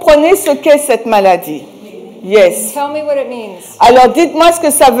vous comprenez ce qu'est cette maladie? Yes. Tell me what it means. Alors dites-moi ce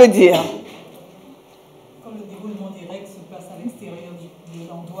que ça veut dire. Quand le déroulement des règles se passe à l'extérieur de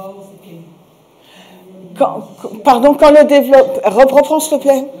l'endroit où c'était... Quand le développe... Reprends, s'il te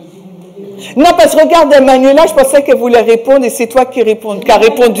plaît. Non, parce que regarde, Manuela, je pensais qu'elle voulait répondre et c'est toi qui as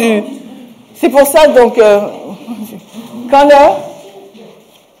répondu. C'est pour ça, donc... Quand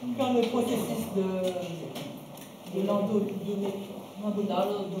le processus de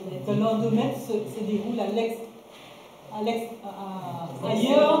l'endomètre se déroule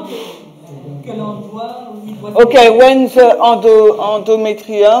ailleurs que l'endroit où il doit... Okay, when the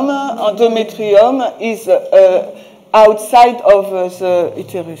endometrium is outside of the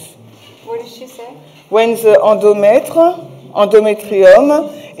uterus. What did she say? When the endometrium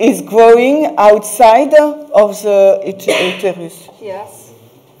is growing outside of the uterus. Yes.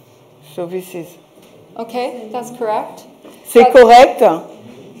 So this is... Okay, that's correct. C'est correct?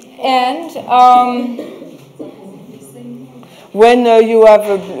 And when you have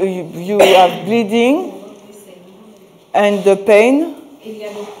bleeding and the pain. Il y a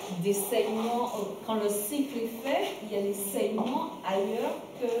des saignements, quand le cycle est fait, il y a des saignements ailleurs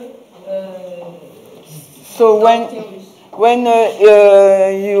que So when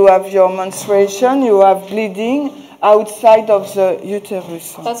you have your menstruation, you have bleeding outside of the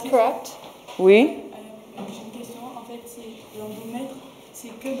uterus. That's correct. Oui. J'ai une question. En fait, l'endomètre, c'est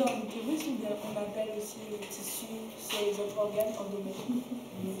que dans l'utérus ou on appelle aussi le tissu sur les autres organes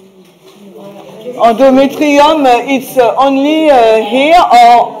Endometrium, it's only here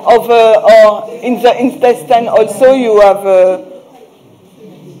or in the intestine also you have...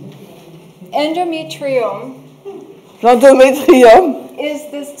 Endometrium L'endométrium. is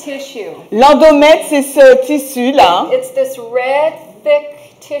this tissue. L'endomètre, c'est ce tissu-là. It's this red,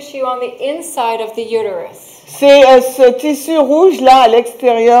 thick tissue on the inside of the uterus. C'est ce tissu rouge là à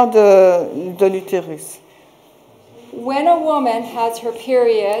l'extérieur de l'utérus. When a woman has her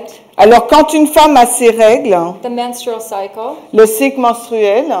period, Alors quand une femme a ses règles, the menstrual cycle, le cycle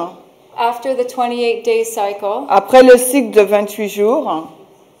menstruel, after the 28-day cycle, après le cycle de 28 jours,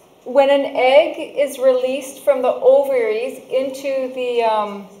 when an egg is released from the ovaries into the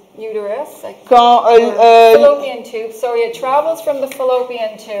uterus, like, quand fallopian tube, sorry, it travels from the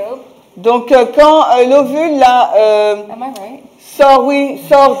fallopian tube. donc quand l'ovule là Am I right? sort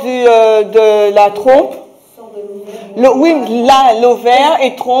de la trompe, oui là l'ovaire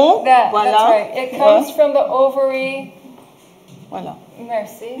et trompe, That's voilà, right. It comes from the ovary. voilà.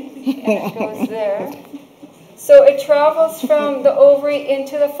 Merci. And it goes there. So it travels from the ovary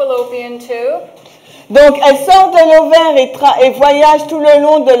into the fallopian tube. Donc elle sort de l'ovaire et voyage tout le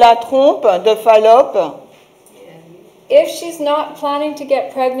long de la trompe de Fallope. If she's not planning to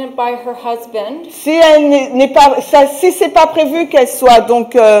get pregnant by her husband, Si c'est pas prévu qu'elle soit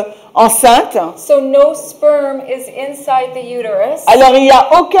donc enceinte, so no sperm is inside the uterus alors il n'y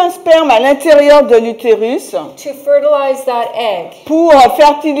a aucun sperme à l'intérieur de l'utérus to fertilize that egg. pour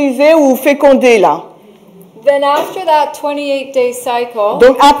fertiliser ou féconder là. Then after that 28-day cycle,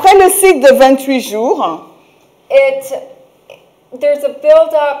 Donc après le cycle de 28 jours, there's a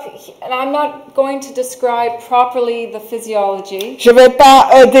build-up, and I'm not going to describe properly the physiology, je ne vais pas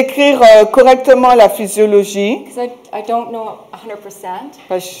décrire correctement la physiologie, because I don't know 100%,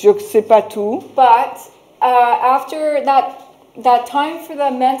 parce que je ne sais pas tout. but after that time for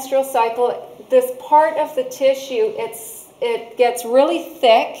the menstrual cycle, this part of the tissue, it gets really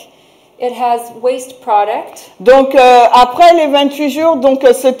thick, it has waste product, Donc après les 28 jours, donc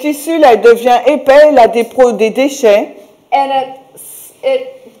ce tissu là il devient épais, il a des déchets. and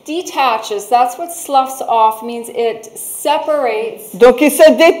it detaches. That's what sloughs off means. It separates Donc il se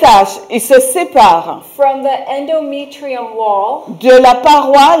détache, il se sépare from the endometrium wall, de la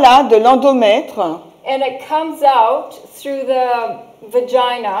paroi là, de l'endomètre, and it comes out through the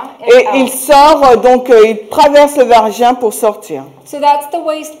vagina. And et out. il sort, donc il traverse le vagin pour sortir. So that's the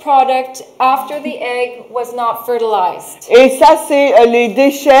waste product after the egg was not fertilized. Et ça c'est les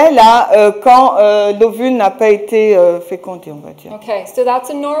déchets là, quand l'ovule n'a pas été fécondé, on va dire. Okay, so that's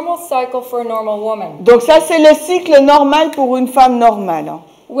a normal cycle for a normal woman. Donc ça c'est le cycle normal pour une femme normale.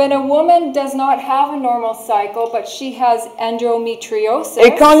 When a woman does not have a normal cycle, but she has endometriosis,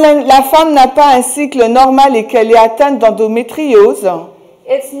 Et quand la femme n'a pas un cycle normal et qu'elle est atteinte d'endométriose,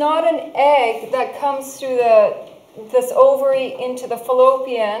 it's not an egg that comes through this ovary into the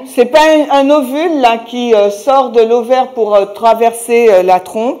fallopian. c'est pas un ovule là qui sort de l'ovaire pour traverser la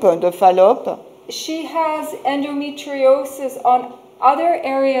trompe de Fallope. She has endometriosis on other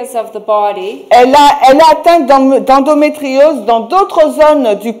areas of the body. Elle est atteinte d'endométriose dans d'autres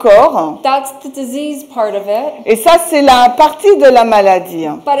zones du corps. That's the disease part of it. Et ça, c'est la partie de la maladie.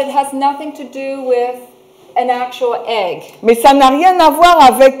 But it has nothing to do with an actual egg. Mais ça n'a rien à voir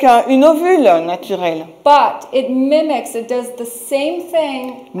avec une ovule naturelle. But it mimics, it does the same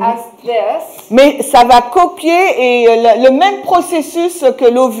thing as this. Mais ça va copier le même processus que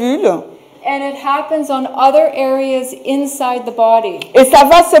l'ovule. And it happens on other areas inside the body. Et ça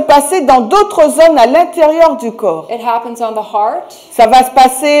va se passer dans d'autres zones à l'intérieur du corps. It happens on the heart, Ça va se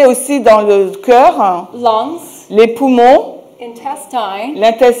passer aussi dans le cœur, lungs, les poumons, intestine,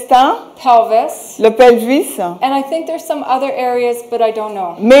 l'intestin, pelvis, le pelvis. and I think there's some other areas, but I don't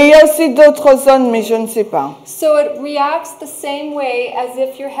know. Mais il y a aussi d'autres zones, mais je ne sais pas. So it reacts the same way as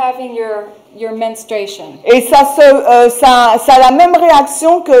if you're having your menstruation. Et ça a la même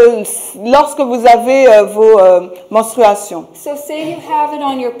réaction que lorsque vous avez vos menstruations. So say you have it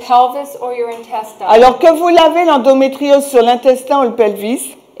on your pelvis or your intestine. Alors que vous l'avez l'endométriose sur l'intestin ou le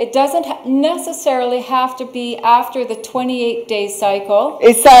pelvis, It doesn't necessarily have to be after the 28-day cycle.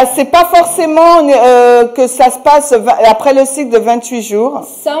 et ça, c'est pas forcément que ça se passe après le cycle de 28 jours.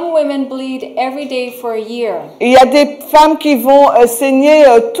 Some women bleed every day for a year. Et il y a des femmes qui vont saigner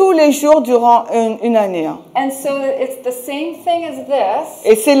tous les jours durant une année. And so it's the same thing as this,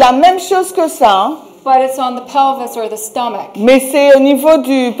 Et c'est la même chose que ça, hein, but it's on the pelvis or the stomach. mais c'est au niveau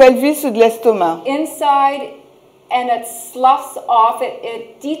du pelvis ou de l'estomac. Inside, and it sloughs off,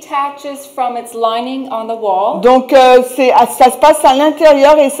 it detaches from its lining on the wall, Donc ça se passe à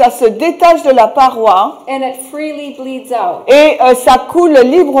l'intérieur et ça se détache de la paroi and it freely bleeds out. et ça coule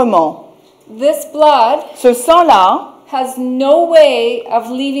librement. This blood Ce sang-là, has no way of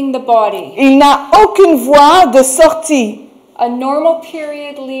leaving the body. il n'a aucune voie de sortie. A normal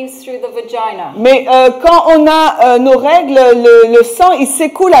period leaves through the vagina. Mais quand on a nos règles, le sang, il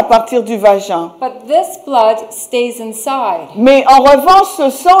s'écoule à partir du vagin. But this blood stays inside. Mais en revanche,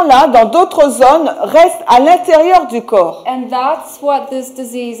 ce sang-là, dans d'autres zones, reste à l'intérieur du corps. And that's what this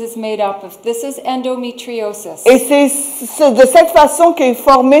disease is made up of. This is endometriosis. Et c'est de cette façon qu'est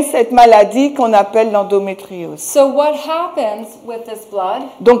formée cette maladie qu'on appelle l'endométriose. So what happens with this blood?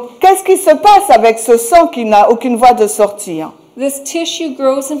 Donc, qu'est-ce qui se passe avec ce sang qui n'a aucune voie de sortir? This tissue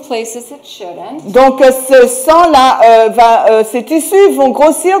grows in places it shouldn't. Donc, ce sang-là, ces tissus vont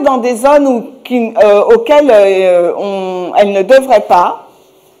grossir dans des zones auxquelles elles ne devraient pas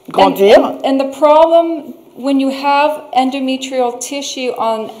grandir. And the problem when you have endometrial tissue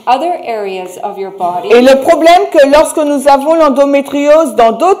on other areas of your body Et le problème que lorsque nous avons l'endométriose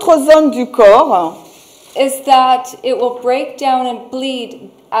dans d'autres zones du corps, is that it will break down and bleed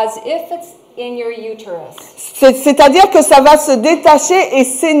as if it's in your uterus. c'est-à-dire que ça va se détacher et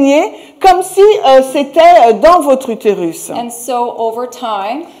saigner comme si c'était dans votre utérus. And so over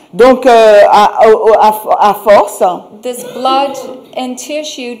time, Donc, à force, this blood and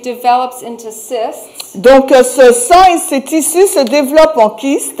tissue develops into cysts. donc ce sang et ces tissus se développent en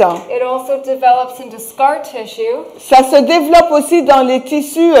kystes. It also develops into scar tissue. Ça se développe aussi dans les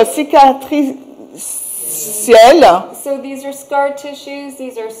tissus cicatriciels. So these are scar tissues,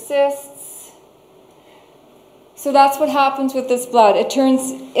 these are cysts. So that's what happens with this blood.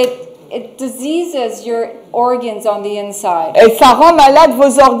 It diseases your organs on the inside. Et ça rend malade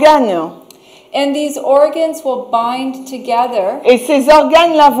vos organes. And these organs will bind together Et ces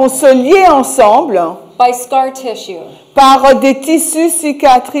organes-là vont se lier ensemble by scar tissue. par des tissus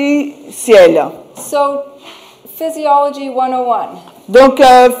cicatriciels. So physiology 101. Donc,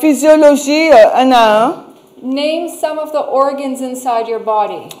 physiologie 1 à 1. Name some of the organs inside your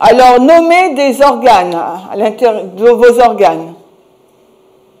body. Alors, nommez des organes à l'intérieur de vos organes.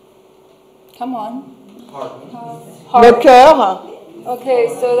 Come on. Le cœur, Okay,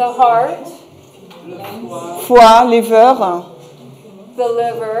 so the heart, foie, liver, the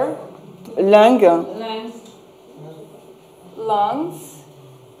liver, langue, lungs,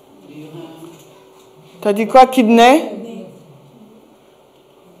 t'as dit quoi, kidney?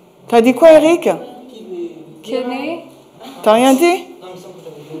 T'as dit quoi, Eric? kidney, T'as rien dit?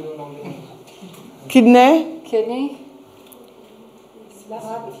 Kidney? kidney,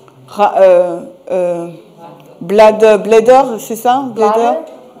 Bladder, c'est ça? bladder.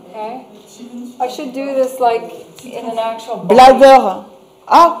 Okay. I should do this like in an actual body. Bladder.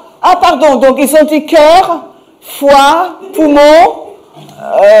 Ah, pardon, donc ils ont dit cœur, foie, poumon,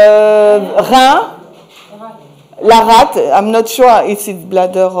 rein, la rate. I'm not sure if it's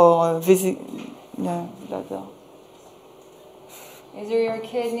bladder or bladder. These are your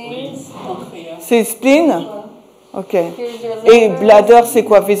kidneys. C'est spleen? Ok. Here's your Et liver. bladder, c'est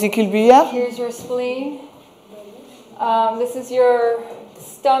quoi? Vésicule biliaire? Here's your spleen. This is your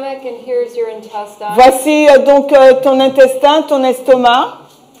stomach and here's your intestine. Voici donc ton intestin, ton estomac,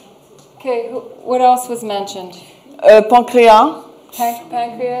 Okay, what else was mentioned? pancréas,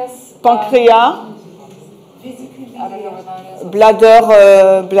 Pancreas. pancréas, I don't know what that is.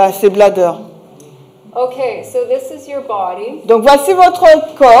 bladder, c'est bladder. Okay, so this is your body, Donc voici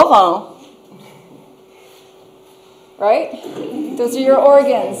votre corps, hein. right? Those are your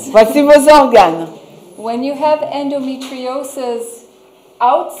organs. Voici vos organes. When you have endometriosis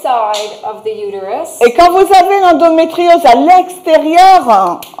outside of the uterus, Et quand vous avez l'endométriose à l'extérieur,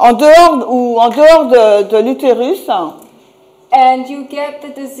 hein, en dehors de l'utérus, hein, and you get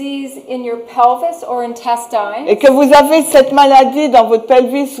the disease in your pelvis or intestine, et que vous avez cette maladie dans votre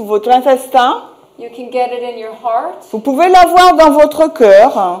pelvis ou votre intestin, you can get it in your heart. vous pouvez l'avoir dans votre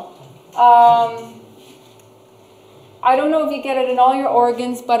cœur. Hein. I don't know if you get it in all your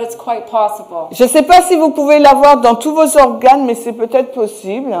organs, but it's quite possible. Je ne sais pas si vous pouvez l'avoir dans tous vos organes, mais c'est peut-être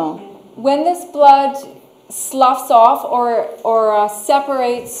possible. When this blood sloughs off or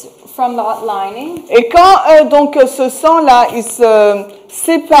separates from that lining, Et quand donc ce sang-là, il se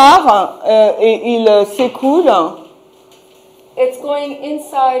sépare et il s'écoule, it's going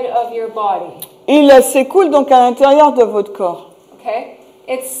inside of your body. il s'écoule donc à l'intérieur de votre corps. Okay?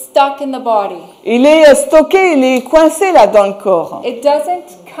 It's stuck in the body. Il est stocké, il est coincé là dans le corps. It doesn't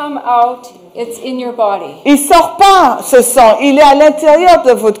come out, it's in your body. Il sort pas ce sang, il est à l'intérieur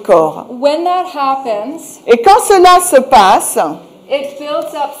de votre corps. When that happens, Et quand cela se passe, it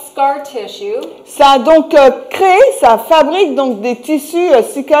builds up scar tissue, ça donc crée, ça fabrique donc des tissus and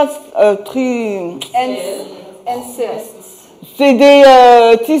cysts. c'est des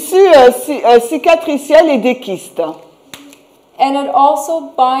tissus cicatriciels et des kystes. And it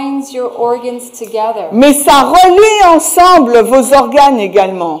also binds your organs together. Mais ça relie ensemble vos organes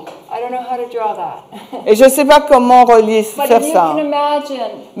également. I don't know how to draw that. Et je ne sais pas comment relier, But faire you ça. can imagine,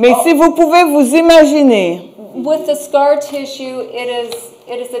 Mais si vous pouvez vous imaginer, with the scar tissue, it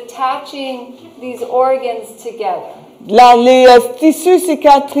is attaching these organs together. là, les tissus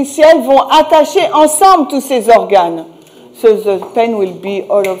cicatriciels vont attacher ensemble tous ces organes. So the pain will be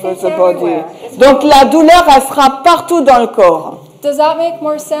all over It's the body. everywhere. Donc la douleur, elle sera partout dans le corps. Does that make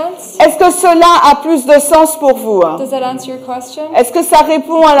more sense? Est-ce que cela a plus de sens pour vous? Does that answer your question? Est-ce que ça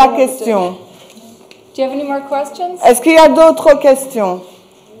répond à la question? Do you have any more questions? Est-ce qu'il y a d'autres questions?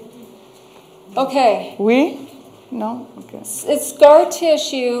 Okay. Oui? Non? Ok. It's scar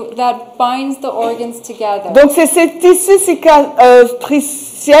tissue that binds the organs together. Donc c'est ces tissus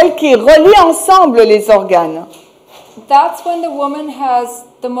cicatriciels qui relient ensemble les organes. That's when the woman has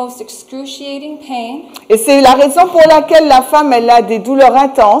the most excruciating pain. Et c'est la raison pour laquelle la femme, elle a des douleurs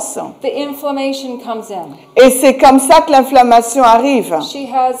intenses. The inflammation comes in. Et c'est comme ça que l'inflammation arrive. She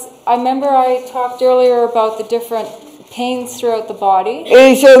has, I remember I talked earlier about the different pains throughout the body.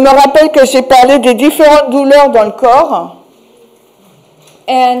 Et je me rappelle que j'ai parlé des différentes douleurs dans le corps.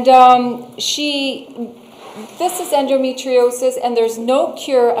 And this is endometriosis and there's no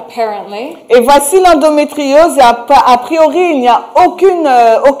cure apparently. Et voici l'endométriose. A priori, il n'y a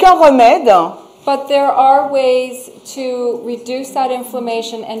aucun remède. But there are ways to reduce that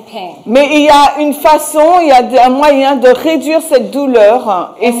inflammation and pain. Mais il y a une façon, il y a un moyen de réduire cette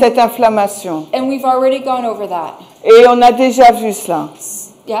douleur et cette inflammation. And we've already gone over that. Et on a déjà vu cela.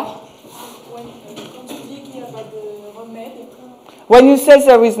 Yeah? Quand tu dis qu'il n'y a pas de remède, When you say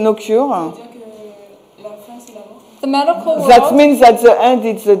there is no cure, ça veut dire que la fin c'est la mort. The medical that world. means at the end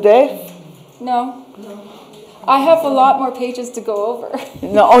it's the death. No. I have a lot more pages to go over.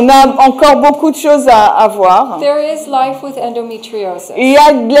 Non, on a encore beaucoup de choses à voir. There is life with endometriosis. Il y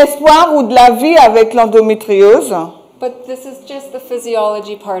a de l'espoir ou de la vie avec l'endométriose. But this is just the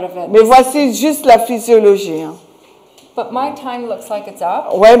physiology part of it. Mais voici juste la physiologie. But my time looks like it's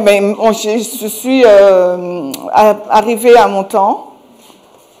up. Ouais, mais je suis arrivée à mon temps.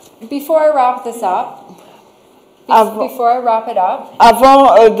 Before I wrap this up, Avant, before I wrap it up,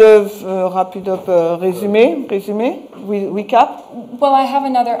 avant de rapide résumer, recap. well, I have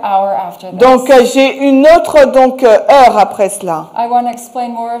another hour after this. Donc j'ai une autre heure après cela. I want to explain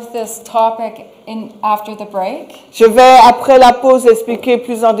more of this topic after the break. Je vais après la pause expliquer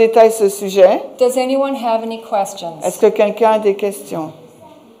plus en détail ce sujet. Does anyone have any questions? Est-ce que quelqu'un a des questions?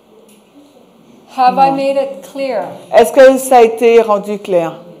 Have I made it clear? Est-ce que ça a été rendu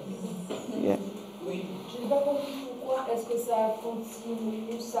clair? Yeah. Je n'ai pas compris pourquoi est-ce que ça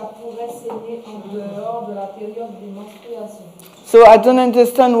continue, ça pourrait saigner en dehors de la période des menstruations. So I don't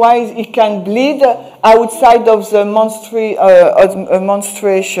understand why it can bleed outside of the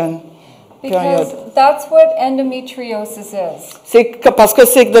menstruation period. Because that's what endometriosis is. Parce que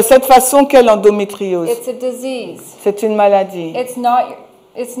c'est de cette façon qu'est l'endométriose. It's a disease. C'est une maladie.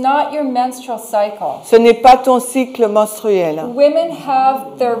 It's not your menstrual cycle. Ce n'est pas ton cycle menstruel. Women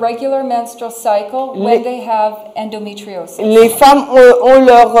have their regular menstrual cycle when they have endometriosis. Les femmes ont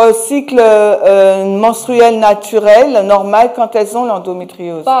leur cycle menstruel naturel, normal, quand elles ont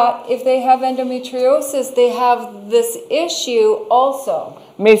l'endométriose. But if they have endometriosis, they have this issue also.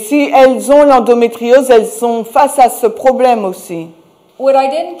 Mais si elles ont l'endométriose, elles sont face à ce problème aussi. What I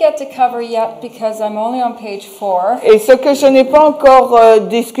didn't get to cover yet because I'm only on page 4 Et ce que je n'ai pas encore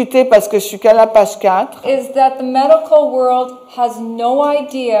discuté parce que je suis qu'à la page 4, is that the medical world has no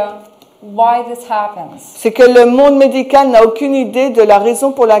idea why this happens. c'est que le monde médical n'a aucune idée de la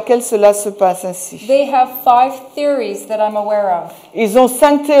raison pour laquelle cela se passe ainsi. They have 5 theories that I'm aware of. Ils ont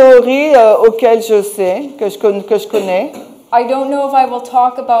 5 théories auxquelles je sais, que je connais. I don't know if I will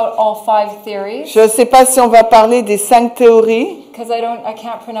talk about all 5 theories Je ne sais pas si on va parler des 5 théories, because I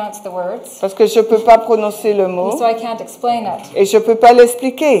can't pronounce the words, parce que je ne peux pas prononcer le mot, so I can't explain it. et je ne peux pas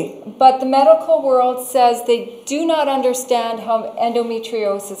l'expliquer. But the medical world says they do not understand how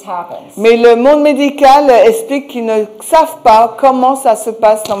endometriosis happens. Mais le monde médical explique qu'ils ne savent pas comment ça se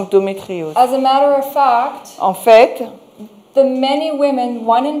passe l'endométriose. As a matter of fact, En fait, the many women,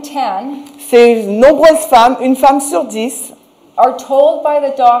 1 in 10, ces nombreuses femmes, une femme sur 10, are told by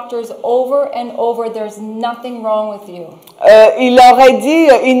the doctors over and over, there's nothing wrong with you. il leur est dit,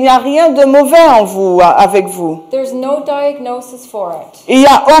 il n'y a rien de mauvais en vous, avec vous. There's no diagnosis for it. Il n'y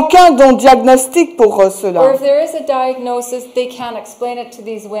a aucun diagnostic pour Or cela. if there is a diagnosis, they can't explain it to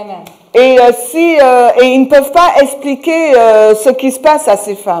these women. Et ils ne peuvent pas expliquer ce qui se passe à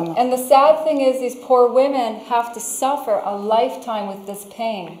ces femmes. And the sad thing is these poor women have to suffer a lifetime with this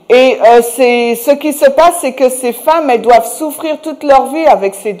pain. Et ce qui se passe, c'est que ces femmes, elles doivent souffrir souffrir toute leur vie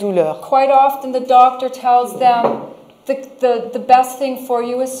avec ces douleurs. Quite often the doctor tells them the best thing for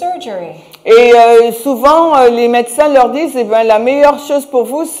you is surgery. Et souvent, les médecins leur disent, eh ben, la meilleure chose pour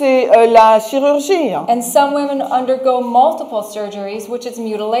vous, c'est la chirurgie. And some women undergo multiple surgeries, which is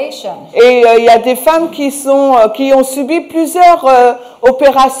mutilation. Et il y a des femmes qui ont subi plusieurs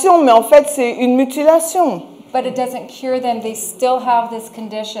opérations, mais en fait, c'est une mutilation. But it doesn't cure them. They still have this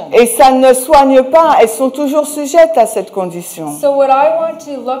condition. Et ça ne soigne pas, elles sont toujours sujettes à cette condition. So what I want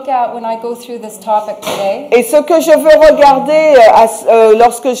to look at when I go through this topic today, Et ce que je veux regarder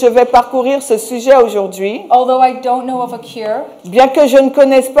lorsque je vais parcourir ce sujet aujourd'hui, although I don't know of a cure, bien que je ne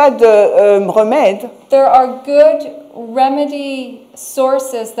connaisse pas de remède, there are good remedy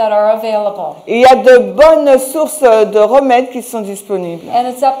sources that are available. il y a de bonnes sources de remèdes qui sont disponibles. And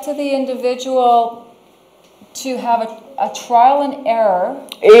it's up to the individual to have a trial and error.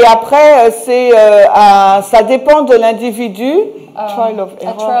 Et après, ça dépend de l'individu. Trial of A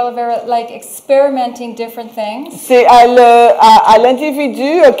error. trial of error, like experimenting different things. C'est à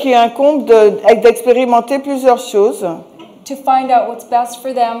l'individu qui incombe d'expérimenter plusieurs choses To find out what's best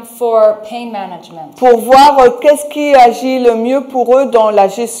for them for pain management. pour voir qu'est-ce qui agit le mieux pour eux dans la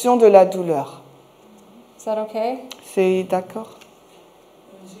gestion de la douleur. Is that okay? C'est d'accord?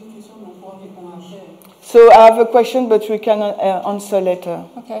 J'ai une question, mais on pourra répondre après. So I have a question, but we can answer later.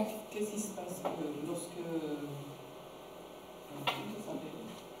 Okay. Qu'est-ce qui se passe lorsque...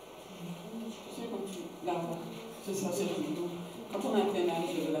 Quand on a un plein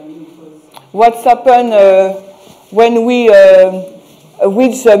âge de la ménopause. What's happened when we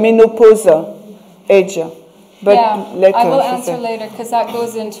reach the menopause age? But yeah, later, I will she answer said. later because that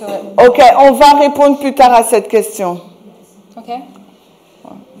goes into it. Ok, on va répondre plus tard à cette question. Okay?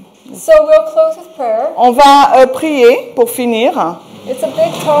 So we'll close with prayer. On va prier pour finir. It's a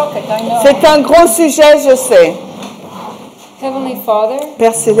big topic, I know. C'est un gros sujet, je sais. Heavenly Father,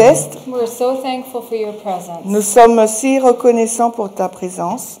 Père Céleste, we're so thankful for your presence. nous sommes si reconnaissants pour ta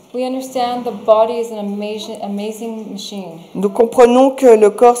présence. We understand the body is an amazing machine, Nous comprenons que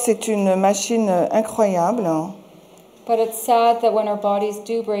le corps, c'est une machine incroyable. but it's sad that when our bodies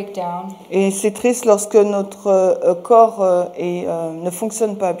do break down, Et c'est triste lorsque notre corps ne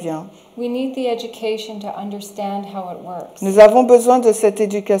fonctionne pas bien. we need the education to understand how it works. Nous avons besoin de cette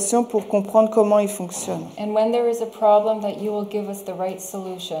éducation pour comprendre comment il fonctionne. And when there is a problem, that you will give us the right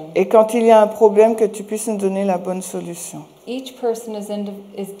solution. Et quand il y a un problème, que tu puisses nous donner la bonne solution. Each person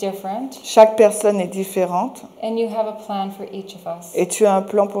is different, Chaque personne est différente and you have a plan for each of us. et tu as un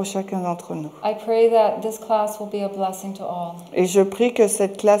plan pour chacun d'entre nous. I pray that this class will be a blessing to all Et je prie que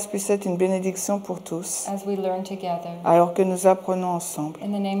cette classe puisse être une bénédiction pour tous, as we learn together. alors que nous apprenons ensemble. In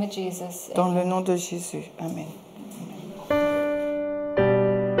the name of Jesus. Dans le nom de Jésus. Amen.